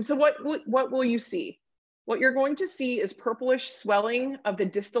 And so what will you see? What you're going to see is purplish swelling of the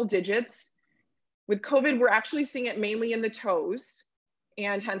distal digits. With COVID, we're actually seeing it mainly in the toes,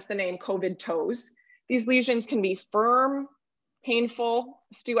 and hence the name COVID toes. These lesions can be firm, painful.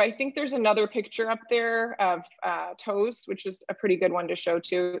 Stu, I think there's another picture up there of toes, which is a pretty good one to show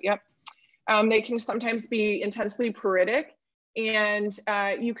too. Yep. They can sometimes be intensely pruritic, and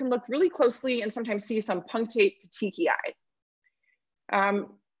you can look really closely and sometimes see some punctate petechiae.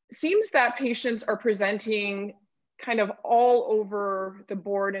 Seems that patients are presenting kind of all over the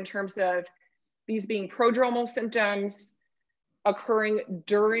board in terms of these being prodromal symptoms occurring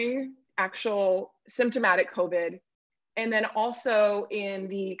during actual symptomatic COVID, and then also in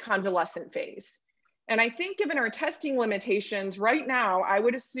the convalescent phase. And I think given our testing limitations right now, I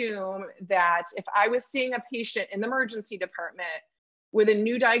would assume that if I was seeing a patient in the emergency department with a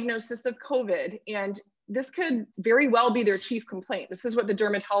new diagnosis of COVID, and this could very well be their chief complaint. This is what the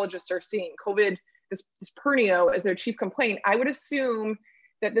dermatologists are seeing, COVID, this pernio as their chief complaint. I would assume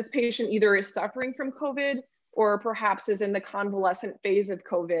that this patient either is suffering from COVID or perhaps is in the convalescent phase of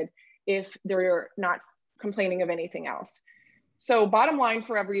COVID if they're not complaining of anything else. So bottom line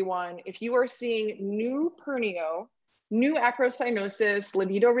for everyone, if you are seeing new pernio, new acrocyanosis,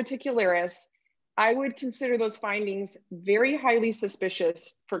 livedo reticularis, I would consider those findings very highly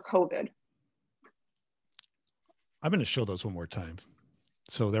suspicious for COVID. I'm going to show those one more time.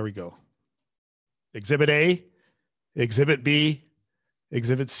 So there we go. Exhibit A, Exhibit B,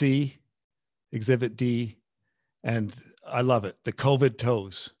 Exhibit C, Exhibit D, and I love it, the COVID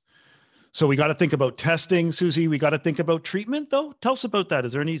toes. So we got to think about testing, Susie. We got to think about treatment, though. Tell us about that.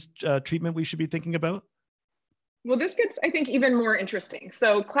 Is there any treatment we should be thinking about? Well, this gets, I think, even more interesting.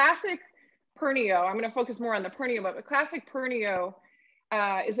 So classic pernio, I'm going to focus more on the pernio, but classic pernio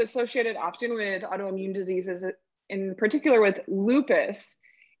is associated often with autoimmune diseases, in particular with lupus.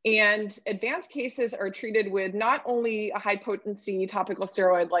 And advanced cases are treated with not only a high potency topical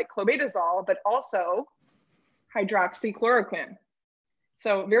steroid like clobetasol, but also hydroxychloroquine.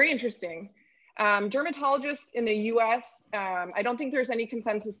 So very interesting. Dermatologists in the US, I don't think there's any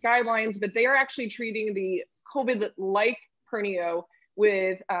consensus guidelines, but they are actually treating the COVID-like pernio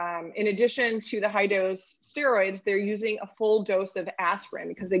with, in addition to the high dose steroids, they're using a full dose of aspirin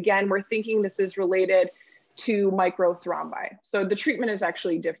because again, we're thinking this is related to microthrombi. So the treatment is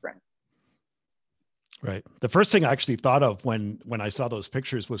actually different. Right. The first thing I actually thought of when I saw those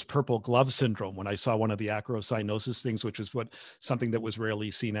pictures was purple glove syndrome, when I saw one of the acrocyanosis things, which is something that was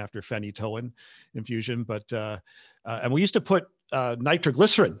rarely seen after phenytoin infusion. But and we used to put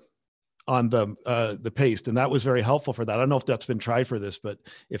nitroglycerin on the paste, and that was very helpful for that. I don't know if that's been tried for this, but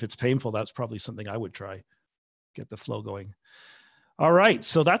if it's painful, that's probably something I would try. Get the flow going. All right,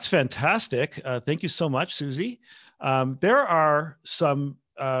 so that's fantastic. Thank you so much, Susie. There are some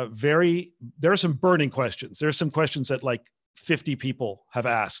some burning questions. There's some questions that like 50 people have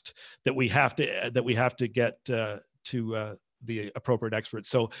asked that we have to get to the appropriate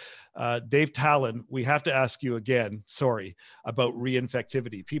experts. So Dave Talan, we have to ask you again, sorry, about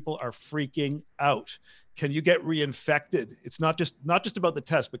reinfectivity. People are freaking out. Can you get reinfected? It's not just about the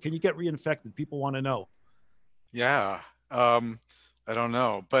test, but can you get reinfected? People want to know. Yeah, I don't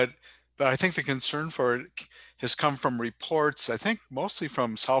know, but I think the concern for it has come from reports, I think mostly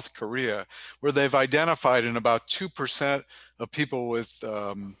from South Korea, where they've identified in about 2% of people with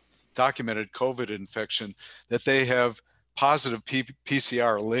documented COVID infection that they have positive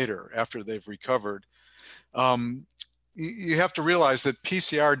PCR later after they've recovered. You have to realize that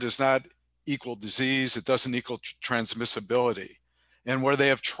PCR does not equal disease. It doesn't equal transmissibility. And where they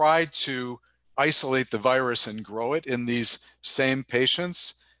have tried to isolate the virus and grow it in these same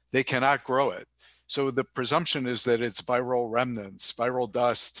patients, they cannot grow it. So the presumption is that it's viral remnants, viral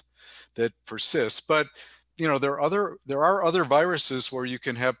dust that persists. But you know, there are other viruses where you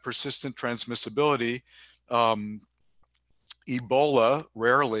can have persistent transmissibility. Ebola,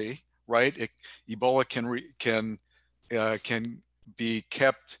 rarely, right? Ebola can be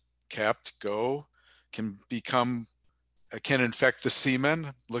can infect the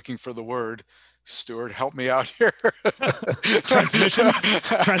semen. Looking for the word. Stuart, help me out here.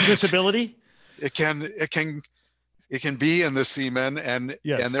 Transmissibility. It can be in the semen, and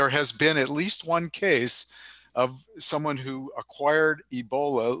yes. And there has been at least one case of someone who acquired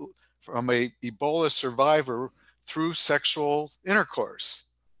Ebola from a Ebola survivor through sexual intercourse.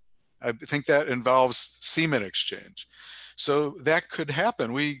 I think that involves semen exchange. So that could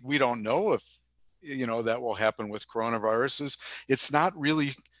happen. We don't know if, you know, that will happen with coronaviruses. It's not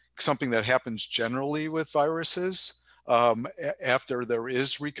really something that happens generally with viruses after there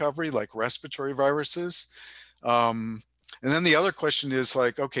is recovery, like respiratory viruses. And then the other question is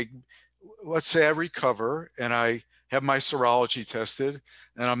like, okay, let's say I recover and I have my serology tested,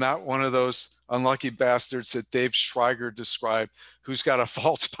 and I'm not one of those unlucky bastards that Dave Schriger described, who's got a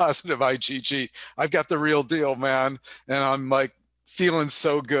false positive IgG. I've got the real deal, man. And I'm like feeling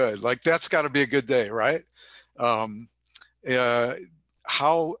so good. Like that's got to be a good day, right? How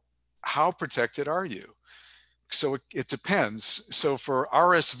protected are you? So it depends. So for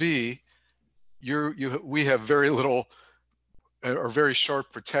RSV, we have very little or very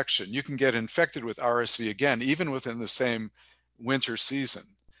short protection. You can get infected with RSV again, even within the same winter season.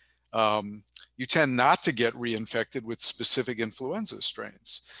 You tend not to get reinfected with specific influenza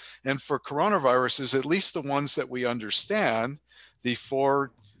strains. And for coronaviruses, at least the ones that we understand, the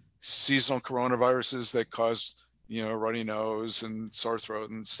 4 seasonal coronaviruses that cause, you know, runny nose and sore throat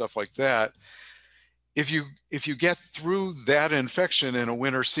and stuff like that, if you get through that infection in a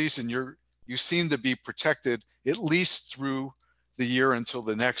winter season, you seem to be protected at least through the year until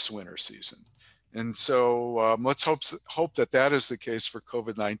the next winter season. And so let's hope that is the case for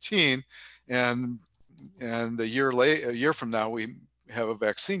COVID-19, and a year from now we have a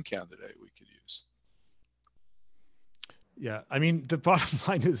vaccine candidate we could use. Yeah, I mean, the bottom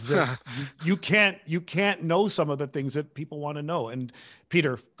line is that you can't know some of the things that people want to know. And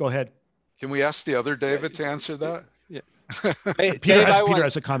Peter, go ahead. Can we ask the other David to answer that? Yeah. Peter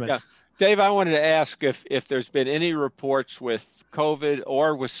has a comment. Yeah. Dave, I wanted to ask if there's been any reports with COVID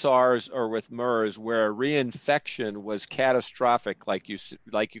or with SARS or with MERS where reinfection was catastrophic, like you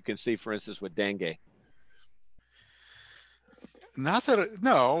can see, for instance, with dengue.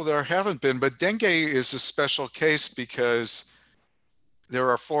 No, there haven't been, but dengue is a special case because there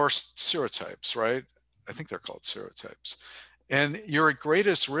are 4 serotypes, right? I think they're called serotypes. And you're at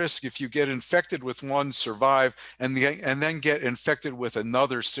greatest risk if you get infected with one, survive, and then get infected with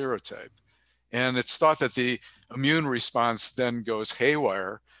another serotype. And it's thought that the immune response then goes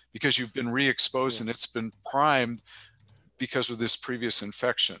haywire because you've been re-exposed and it's been primed because of this previous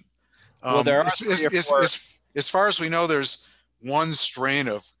infection. Well, there are as far as we know, there's 1 strain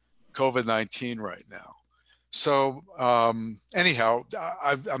of COVID-19 right now. So anyhow,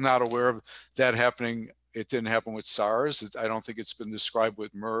 I'm not aware of that happening. It didn't happen with SARS. I don't think it's been described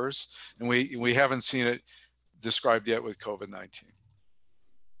with MERS, and we haven't seen it described yet with COVID-19.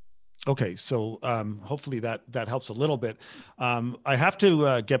 Okay, so hopefully that helps a little bit. I have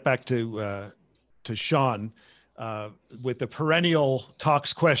to get back to Sean with the perennial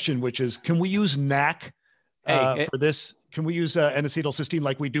talks question, which is, can we use NAC for this? Can we use N-acetylcysteine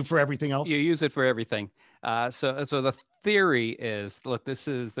like we do for everything else? You use it for everything. So the theory is, look, there's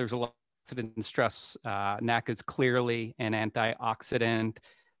a lot of stress. NAC is clearly an antioxidant.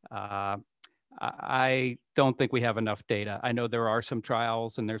 I don't think we have enough data. I know there are some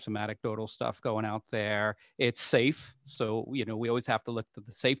trials and there's some anecdotal stuff going out there. It's safe. So, you know, we always have to look at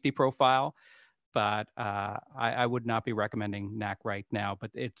the safety profile, but I would not be recommending NAC right now,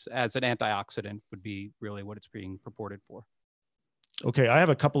 but it's as an antioxidant would be really what it's being purported for. Okay, I have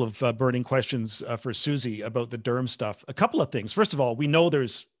a couple of burning questions for Susy about the derm stuff. A couple of things. First of all, we know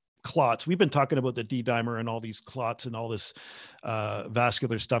there's clots. We've been talking about the D-dimer and all these clots and all this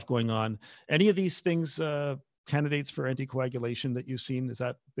vascular stuff going on. Any of these things candidates for anticoagulation that you've seen? Has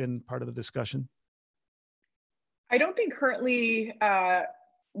that been part of the discussion? I don't think currently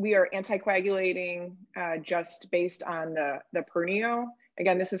we are anticoagulating just based on the pernio.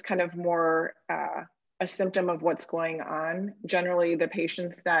 Again, this is kind of more a symptom of what's going on. Generally, the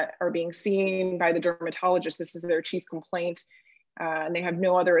patients that are being seen by the dermatologist, this is their chief complaint, and they have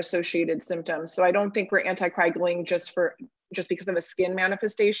no other associated symptoms. So I don't think we're anticoagulating just because of a skin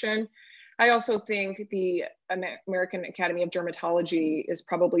manifestation. I also think the American Academy of Dermatology is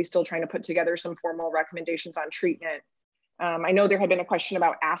probably still trying to put together some formal recommendations on treatment. I know there had been a question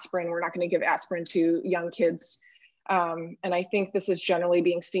about aspirin. We're not going to give aspirin to young kids. And I think this is generally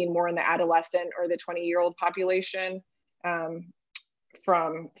being seen more in the adolescent or the 20-year-old population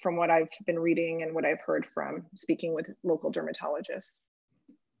from what I've been reading and what I've heard from speaking with local dermatologists.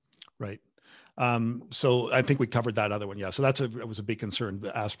 Right. So I think we covered that other one. Yeah. So that was a big concern,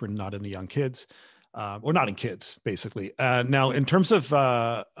 aspirin not in the young kids. Or not in kids, basically. Now, in terms of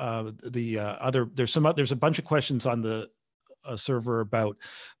there's a bunch of questions on the server about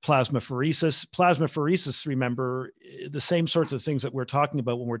plasmapheresis. Plasmapheresis, remember, the same sorts of things that we're talking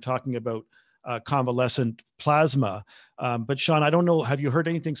about when we're talking about convalescent plasma. But Sean, I don't know, have you heard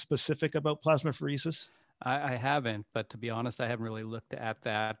anything specific about plasmapheresis? I haven't, but to be honest, I haven't really looked at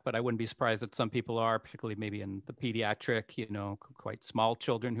that, but I wouldn't be surprised that some people are, particularly maybe in the pediatric, quite small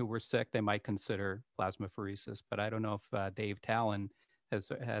children who were sick, they might consider plasmapheresis, but I don't know if Dave Talan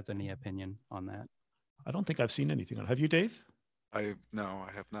has any opinion on that. I don't think I've seen anything on it. Have you, Dave? No,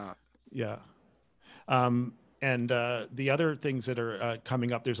 I have not. Yeah. And the other things that are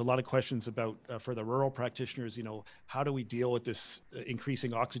coming up, there's a lot of questions about for the rural practitioners, how do we deal with this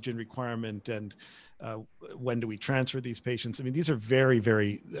increasing oxygen requirement, and when do we transfer these patients? I mean, these are very,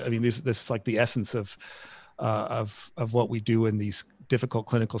 very, this is like the essence of what we do in these difficult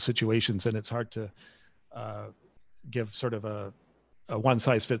clinical situations. And it's hard to give sort of a one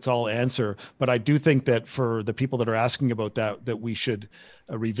size fits all answer, but I do think that for the people that are asking about that we should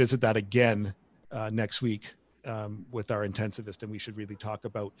revisit that again next week with our intensivist, and we should really talk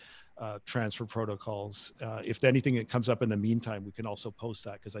about transfer protocols. If anything that comes up in the meantime, we can also post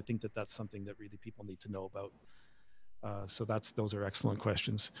that, because I think that that's something that really people need to know about. So those are excellent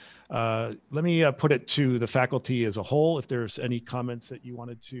questions. Let me put it to the faculty as a whole, if there's any comments that you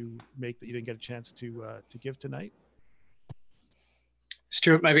wanted to make that you didn't get a chance to give tonight.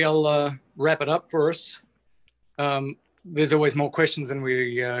 Stuart, maybe I'll wrap it up for us. There's always more questions than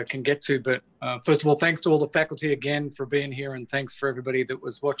we can get to, but first of all, thanks to all the faculty again for being here, and thanks for everybody that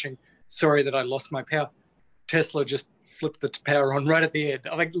was watching. Sorry that I lost my power. Tesla just flipped the power on right at the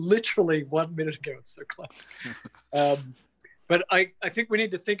end. Literally 1 minute ago. It's so close. But I think we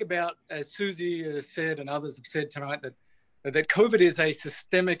need to think about, as Susy has said and others have said tonight, that COVID is a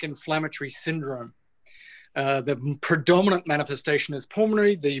systemic inflammatory syndrome. The predominant manifestation is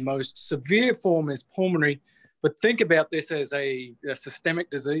pulmonary. The most severe form is pulmonary. But think about this as a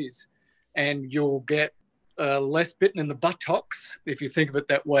systemic disease, and you'll get less bitten in the buttocks if you think of it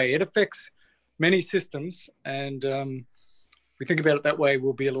that way. It affects many systems, and if we think about it that way,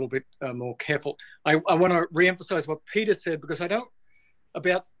 we'll be a little bit more careful. I want to reemphasize what Peter said, because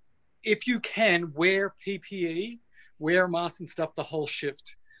if you can, wear PPE, wear masks and stuff the whole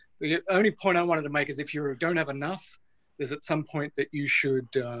shift. The only point I wanted to make is if you don't have enough, there's at some point that you should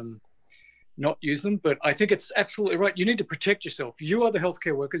not use them. But I think it's absolutely right. You need to protect yourself. You are the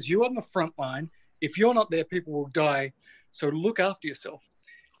healthcare workers. You are on the front line. If you're not there, people will die. So look after yourself.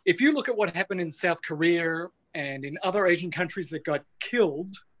 If you look at what happened in South Korea and in other Asian countries that got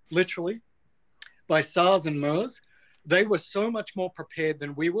killed, literally, by SARS and MERS, they were so much more prepared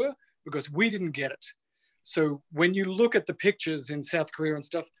than we were, because we didn't get it. So when you look at the pictures in South Korea and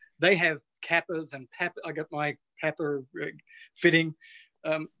stuff, they have kappas and I got my kappa fitting.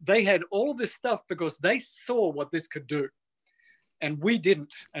 They had all of this stuff because they saw what this could do. And we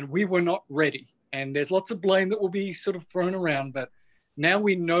didn't, and we were not ready. And there's lots of blame that will be sort of thrown around, but now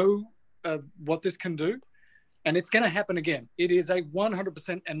we know what this can do, and it's going to happen again. It is a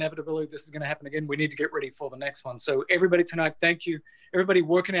 100% inevitability this is going to happen again. We need to get ready for the next one. So everybody tonight, thank you. Everybody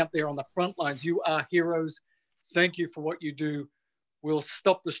working out there on the front lines, you are heroes. Thank you for what you do. We'll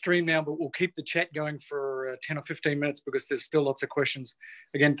stop the stream now, but we'll keep the chat going for 10 or 15 minutes because there's still lots of questions.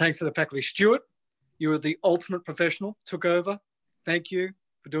 Again, thanks to the faculty. Stuart, you are the ultimate professional, took over. Thank you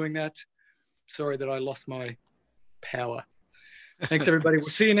for doing that. Sorry that I lost my power. Thanks, everybody. We'll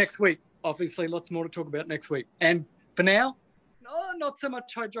see you next week. Obviously, lots more to talk about next week. And for now, no, not so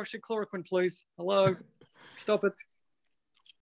much hydroxychloroquine, please. Hello. Stop it.